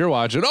where you're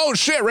watching, oh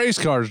shit, race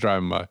cars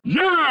driving by.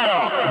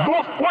 Yeah!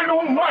 The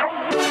final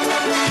lap!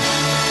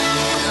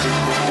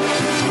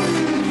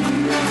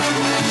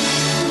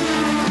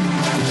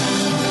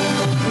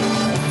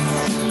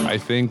 I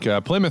think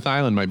Plymouth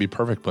Island might be a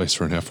perfect place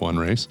for an F1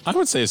 race. I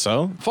would say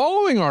so.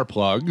 Following our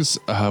plugs,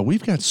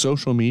 we've got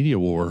social media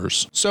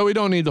wars. So we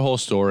don't need the whole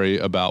story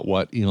about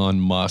what Elon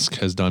Musk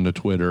has done to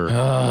Twitter.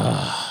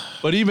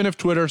 But even if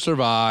Twitter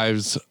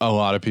survives, a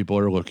lot of people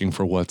are looking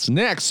for what's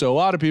next. So a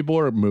lot of people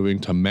are moving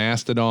to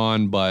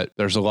Mastodon, but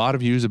there's a lot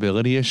of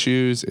usability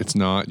issues. It's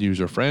not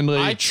user friendly.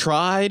 I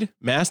tried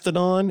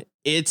Mastodon.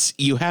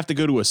 You have to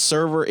go to a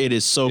server. It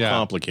is so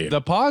complicated.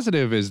 The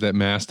positive is that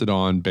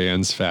Mastodon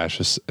bans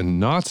fascists and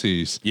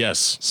Nazis.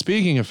 Yes.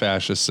 Speaking of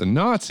fascists and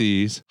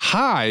Nazis,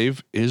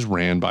 Hive is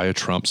ran by a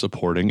Trump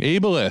supporting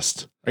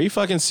ableist. Are you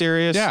fucking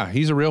serious? Yeah,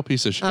 he's a real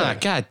piece of shit. Ah,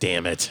 God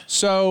damn it.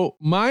 So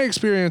my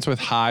experience with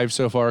Hive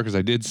so far, because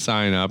I did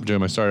sign up,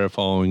 Jim, I started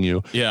following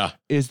you. Yeah.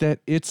 Is that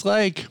it's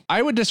like,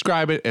 I would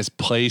describe it as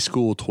play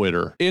school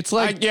Twitter. It's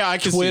like I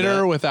can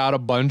Twitter without a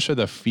bunch of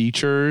the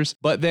features,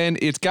 but then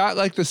it's got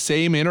like the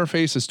same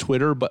interface as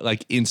Twitter, but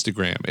like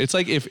Instagram. It's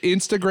like if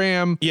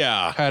Instagram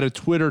had a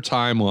Twitter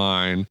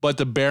timeline, but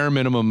the bare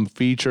minimum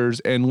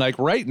features. And like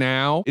right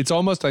now, it's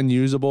almost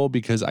unusable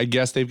because I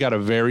guess they've got a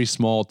very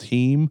small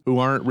team who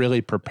aren't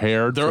really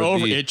prepared. They're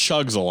over. It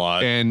chugs a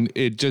lot. And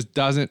it just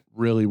doesn't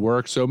really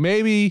work. So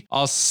maybe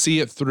I'll see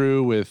it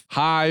through with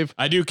Hive.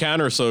 I do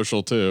Counter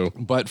Social too.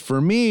 But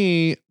for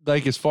me,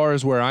 like as far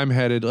as where I'm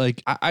headed,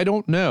 like I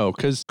don't know,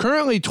 because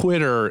currently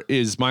Twitter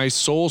is my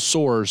sole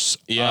source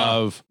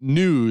of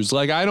news.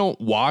 Like I don't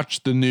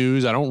watch the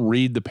news, I don't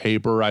read the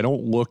paper, I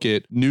don't look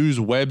at news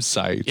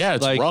websites. Yeah,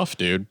 it's like, rough,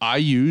 dude. I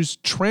use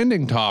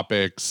trending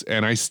topics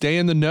and I stay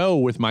in the know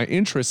with my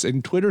interests.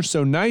 And Twitter's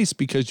so nice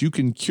because you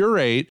can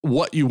curate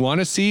what you want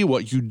to see,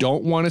 what you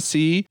don't want to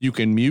see. You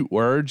can mute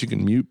words, you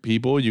can mute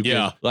people, you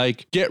can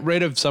like get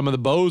rid of some of the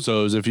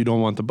bozos if you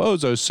don't want the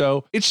bozos.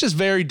 So it's just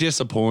very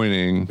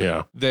disappointing.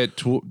 That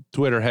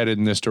Twitter headed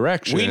in this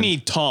direction. We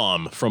need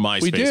Tom from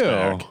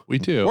MySpace. We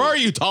do. Where are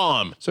you,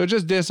 Tom? So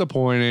just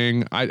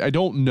disappointing. I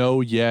don't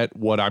know yet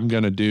what I'm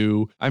going to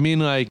do. I mean,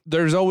 like,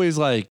 there's always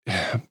like...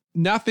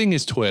 Nothing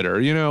is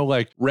Twitter, you know,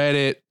 like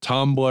Reddit,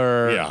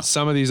 Tumblr,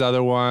 some of these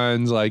other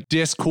ones, like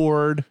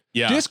Discord.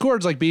 Yeah.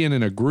 Discord's like being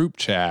in a group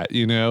chat,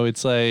 you know,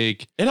 it's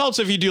like. It helps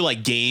if you do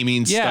like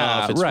gaming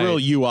stuff. It's real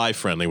UI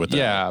friendly with that.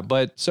 Yeah.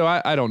 But so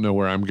I don't know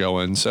where I'm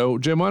going. So,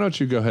 Jim, why don't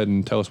you go ahead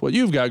and tell us what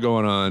you've got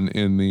going on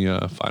in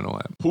the final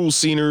app? Pool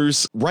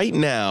Sceners, right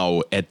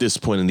now, at this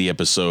point in the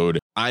episode,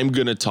 I'm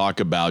going to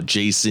talk about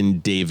Jason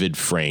David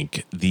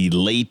Frank, the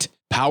late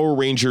Power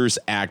Rangers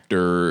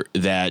actor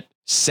that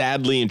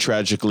sadly and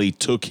tragically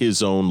took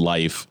his own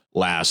life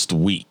last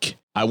week.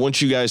 I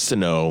want you guys to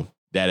know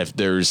that if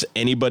there's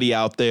anybody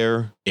out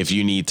there, if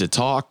you need to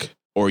talk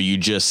or you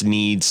just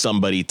need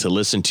somebody to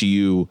listen to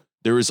you,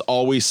 there is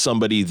always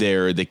somebody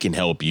there that can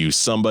help you,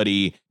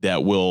 somebody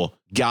that will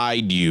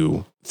guide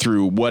you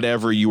through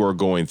whatever you are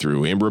going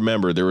through. And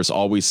remember, there is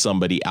always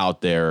somebody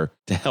out there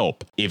to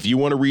help. If you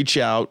want to reach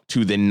out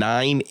to the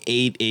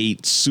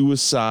 988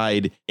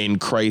 Suicide and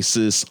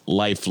Crisis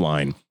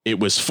Lifeline, it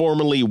was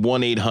formerly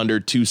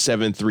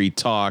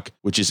 1-800-273-TALK,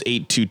 which is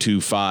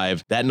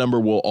 8225. That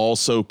number will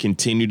also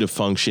continue to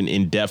function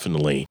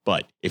indefinitely.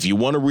 But if you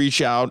want to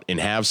reach out and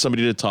have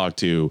somebody to talk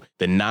to,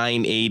 the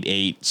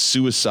 988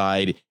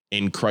 Suicide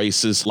and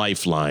Crisis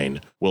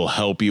Lifeline will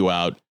help you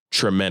out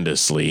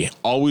tremendously.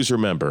 Always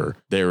remember,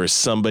 there is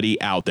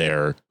somebody out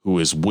there who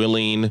is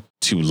willing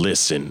to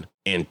listen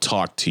and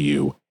talk to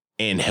you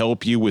and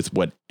help you with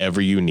whatever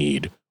you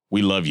need.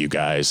 We love you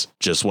guys.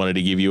 Just wanted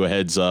to give you a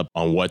heads up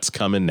on what's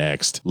coming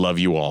next. Love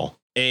you all.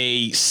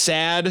 A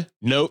sad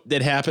note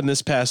that happened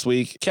this past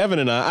week. Kevin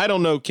and I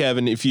don't know,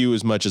 Kevin, if you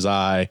as much as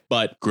I,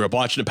 but grew up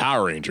watching the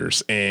Power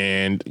Rangers.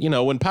 And, you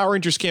know, when Power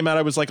Rangers came out,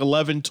 I was like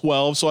 11,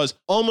 12. So I was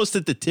almost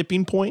at the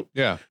tipping point.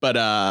 Yeah.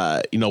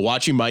 But, you know,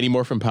 watching Mighty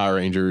Morphin Power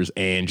Rangers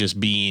and just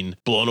being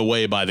blown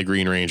away by the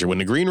Green Ranger. When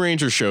the Green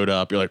Ranger showed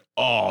up, you're like,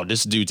 oh,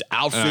 this dude's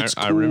outfit's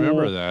cool. I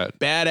remember that.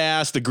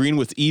 Badass. The Green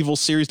with Evil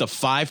series, the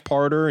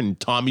 5-parter, and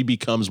Tommy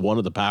becomes one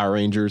of the Power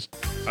Rangers.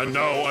 And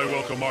now I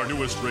welcome our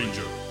newest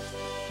Ranger.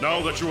 Now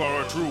that you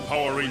are a true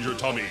Power Ranger,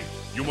 Tommy,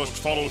 you must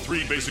follow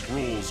 3 basic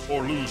rules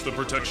or lose the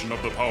protection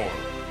of the power.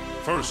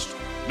 First,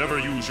 never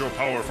use your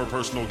power for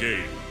personal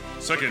gain.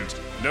 Second,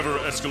 never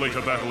escalate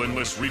a battle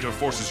unless Rita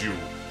forces you.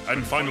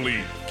 And finally,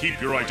 keep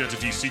your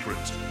identity secret.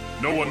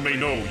 No one may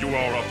know you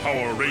are a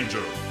Power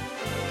Ranger.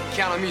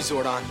 Count on me,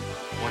 Zordon.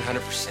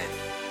 100%.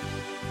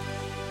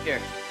 Here,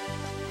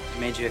 I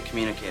made you a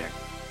communicator.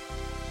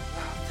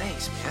 Wow,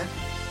 thanks, man.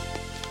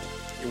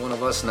 You're one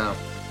of us now.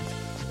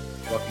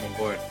 Welcome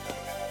aboard.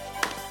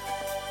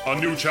 A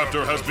new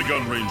chapter has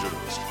begun, Rangers.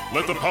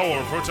 Let the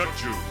power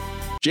protect you.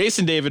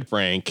 Jason David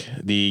Frank,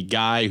 the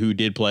guy who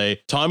did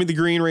play Tommy the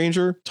Green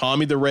Ranger,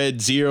 Tommy the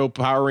Red Zero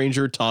Power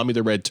Ranger, Tommy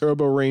the Red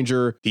Turbo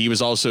Ranger. He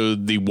was also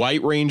the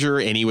White Ranger,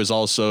 and he was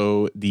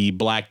also the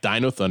Black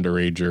Dino Thunder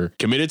Ranger.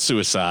 Committed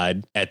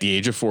suicide at the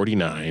age of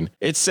 49.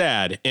 It's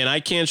sad, and I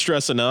can't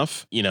stress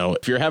enough, you know,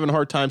 if you're having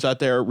hard times out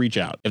there, reach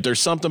out. If there's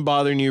something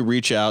bothering you,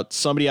 reach out.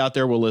 Somebody out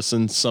there will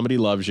listen. Somebody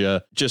loves you.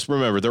 Just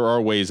remember, there are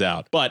ways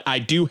out. But I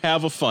do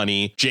have a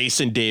funny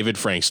Jason David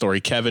Frank story.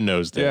 Kevin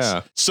knows this.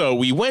 Yeah. So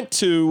we went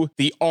to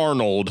the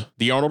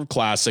the Arnold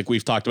Classic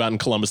we've talked about in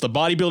Columbus, the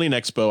Bodybuilding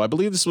Expo. I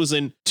believe this was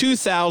in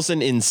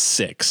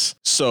 2006.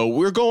 So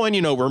we're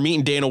going, we're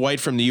meeting Dana White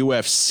from the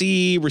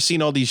UFC. We're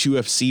seeing all these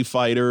UFC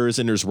fighters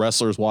and there's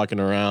wrestlers walking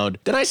around.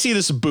 Then I see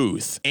this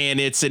booth and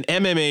it's an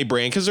MMA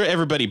brand because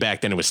everybody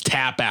back then, it was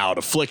Tap Out,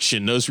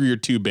 Affliction. Those were your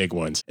two big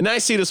ones. And I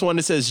see this one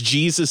that says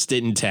Jesus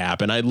didn't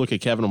tap. And I look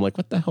at Kevin, I'm like,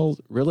 what the hell?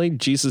 Really?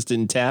 Jesus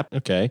didn't tap?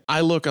 Okay.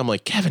 I look, I'm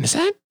like, Kevin, is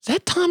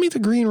that Tommy the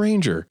Green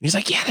Ranger? And he's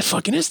like, yeah, that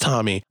fucking is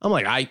Tommy. I'm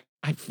like, I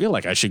feel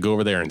like I should go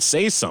over there and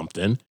say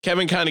something.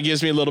 Kevin kind of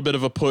gives me a little bit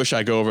of a push.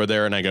 I go over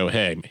there and I go,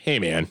 hey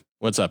man,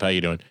 what's up? How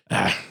you doing?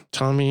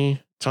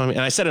 Tommy. And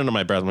I said it under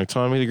my breath. I'm like,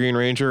 Tommy the Green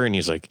Ranger? And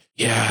he's like,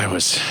 yeah, I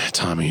was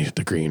Tommy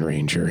the Green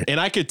Ranger. And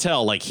I could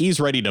tell like he's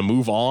ready to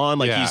move on.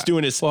 Like he's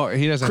doing his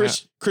he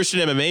doesn't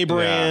Christian MMA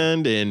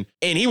brand. And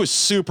he was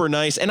super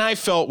nice. And I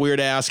felt weird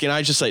asking.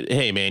 I just like,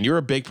 hey man, you're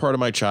a big part of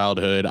my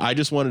childhood. I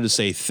just wanted to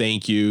say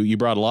thank you. You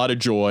brought a lot of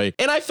joy.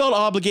 And I felt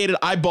obligated.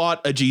 I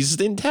bought a Jesus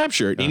Didn't Tap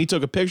shirt and he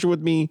took a picture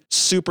with me.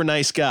 Super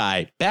nice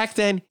guy. Back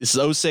then, this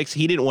is 06.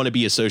 He didn't want to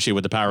be associated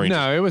with the Power Rangers.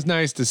 No, it was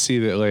nice to see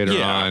that later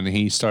on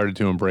he started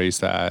to embrace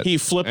that. He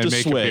flipped the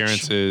switch.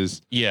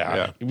 Appearances.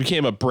 Yeah. He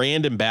became a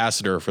brand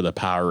ambassador for the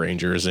Power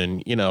Rangers.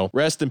 And,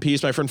 rest in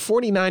peace, my friend,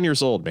 49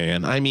 years old,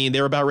 man. I mean,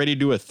 they were about ready to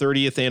do a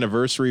 30th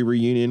anniversary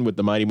reunion with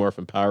the Mighty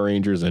Morphin Power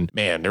Rangers. And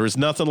man, there was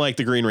nothing like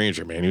the Green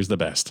Ranger, man. He was the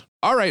best.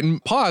 All right, in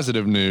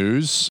positive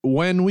news,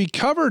 when we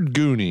covered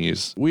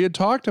Goonies, we had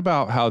talked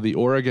about how the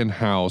Oregon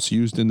house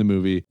used in the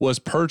movie was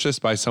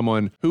purchased by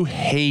someone who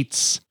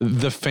hates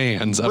the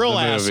fans of the movie.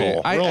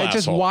 Asshole. I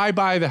just, why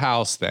buy the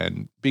house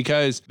then?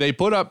 Because they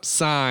put up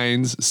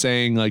signs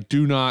saying like,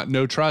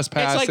 no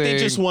trespassing. It's like they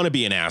just want to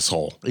be an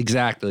asshole.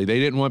 Exactly. They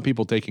didn't want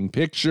people taking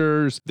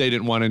pictures. They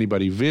didn't want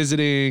anybody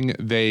visiting.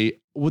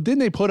 Didn't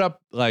they put up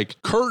like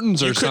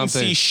curtains or something? You couldn't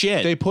see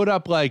shit. They put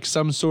up like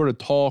some sort of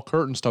tall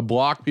curtains to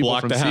block people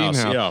from seeing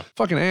how. Yeah.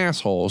 Fucking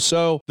asshole.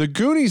 So the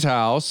Goonies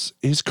house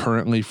is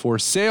currently for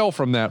sale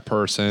from that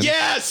person.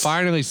 Yes!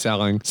 Finally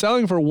selling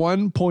for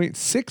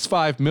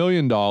 $1.65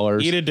 million.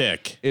 Eat a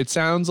dick. It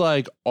sounds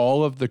like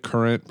all of the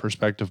current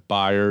prospective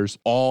buyers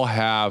all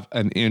have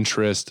an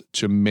interest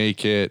to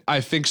make it, I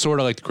think, sort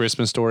of like the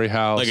Christmas Story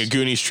house. Like a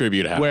Goonies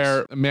tribute house.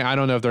 Where, man, I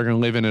don't know if they're going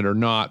to live in it or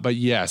not, but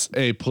yes,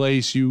 a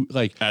place you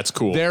like. That's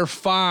cool. They're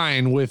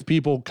fine with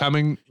people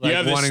coming. Like, you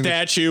have the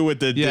statue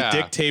with the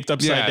dick taped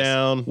upside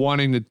down.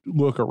 Wanting to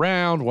look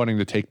around, wanting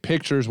to take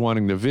pictures,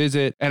 wanting to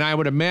visit. And I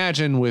would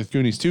imagine with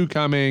Goonies 2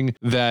 coming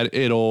that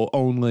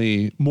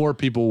more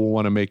people will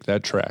want to make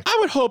that trek. I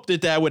would hope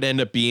that would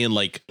end up being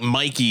like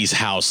Mikey's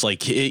house,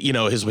 like, him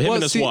and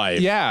his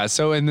wife. Yeah.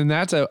 So, and then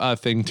that's a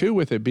thing too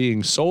with it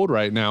being sold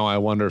right now. I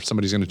wonder if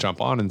somebody's going to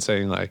jump on and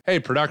saying like, hey,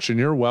 production,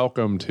 you're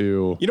welcome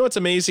to. You know what's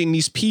amazing?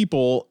 These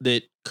people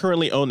that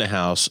currently own the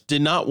house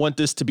did not want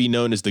this to be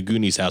known as the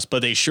Goonies house,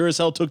 but they sure as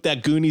hell took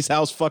that Goonies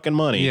house fucking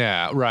money.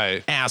 Yeah,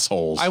 right.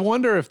 Assholes. I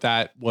wonder if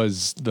that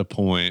was the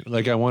point.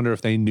 Like, I wonder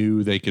if they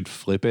knew they could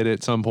flip it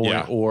at some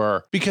point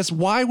or because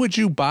why would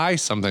you buy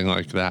something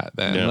like that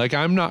then? Yeah. Like,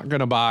 I'm not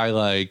going to buy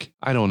like,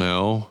 I don't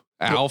know,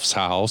 Alf's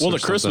house. Well, the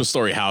Christmas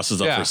Story house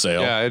is up for sale.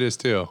 Yeah, it is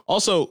too.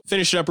 Also,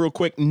 finish it up real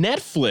quick.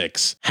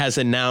 Netflix has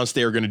announced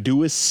they're going to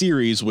do a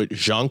series with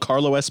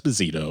Giancarlo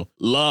Esposito.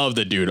 Love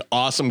the dude.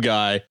 Awesome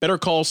guy. Better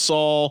Call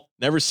Saul.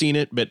 Never seen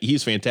it, but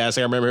he's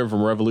fantastic. I remember him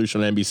from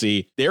Revolution on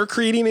NBC. They're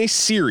creating a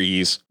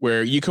series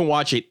where you can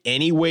watch it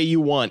any way you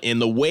want, and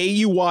the way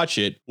you watch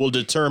it will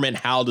determine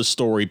how the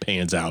story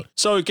pans out.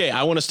 So, okay,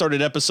 I want to start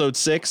at episode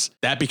 6.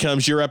 That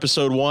becomes your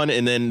episode 1,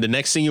 and then the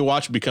next thing you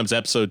watch becomes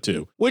episode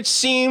 2, which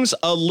seems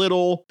a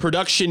little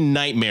production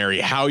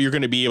nightmare-y, how you're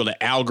going to be able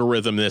to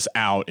algorithm this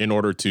out in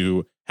order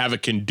to have a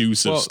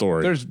conducive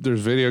story. There's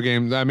video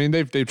games. I mean,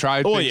 they've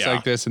tried things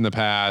like this in the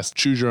past.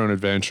 Choose your own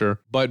adventure.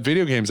 But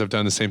video games have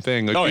done the same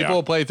thing. Like people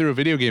will play through a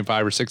video game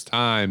 5 or 6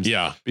 times.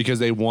 Yeah. Because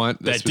they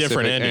want that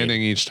different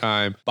ending each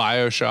time.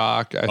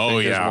 BioShock, I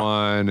think, is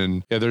one.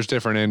 And there's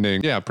different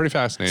endings. Yeah, pretty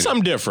fascinating.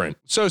 Some different.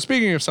 So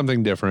speaking of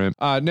something different,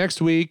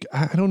 next week,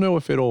 I don't know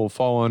if it'll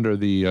fall under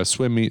the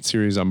Swim Meet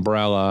series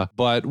umbrella,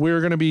 but we're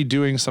going to be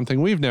doing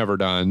something we've never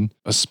done,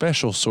 a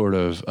special sort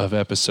of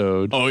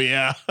episode. Oh,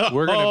 yeah.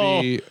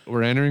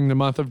 We're entering the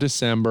month of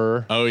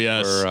December. Oh,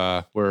 yes.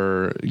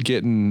 We're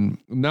getting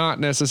not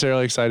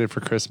necessarily excited for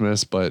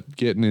Christmas, but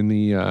getting in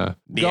the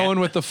going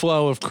with the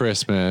flow of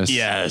Christmas.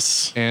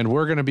 Yes. And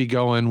we're going to be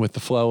going with the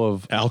flow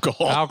of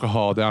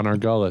alcohol down our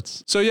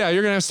gullets. So yeah,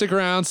 you're going to have to stick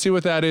around, see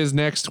what that is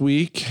next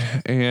week.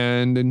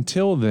 And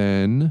until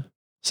then,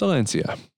 Silencia.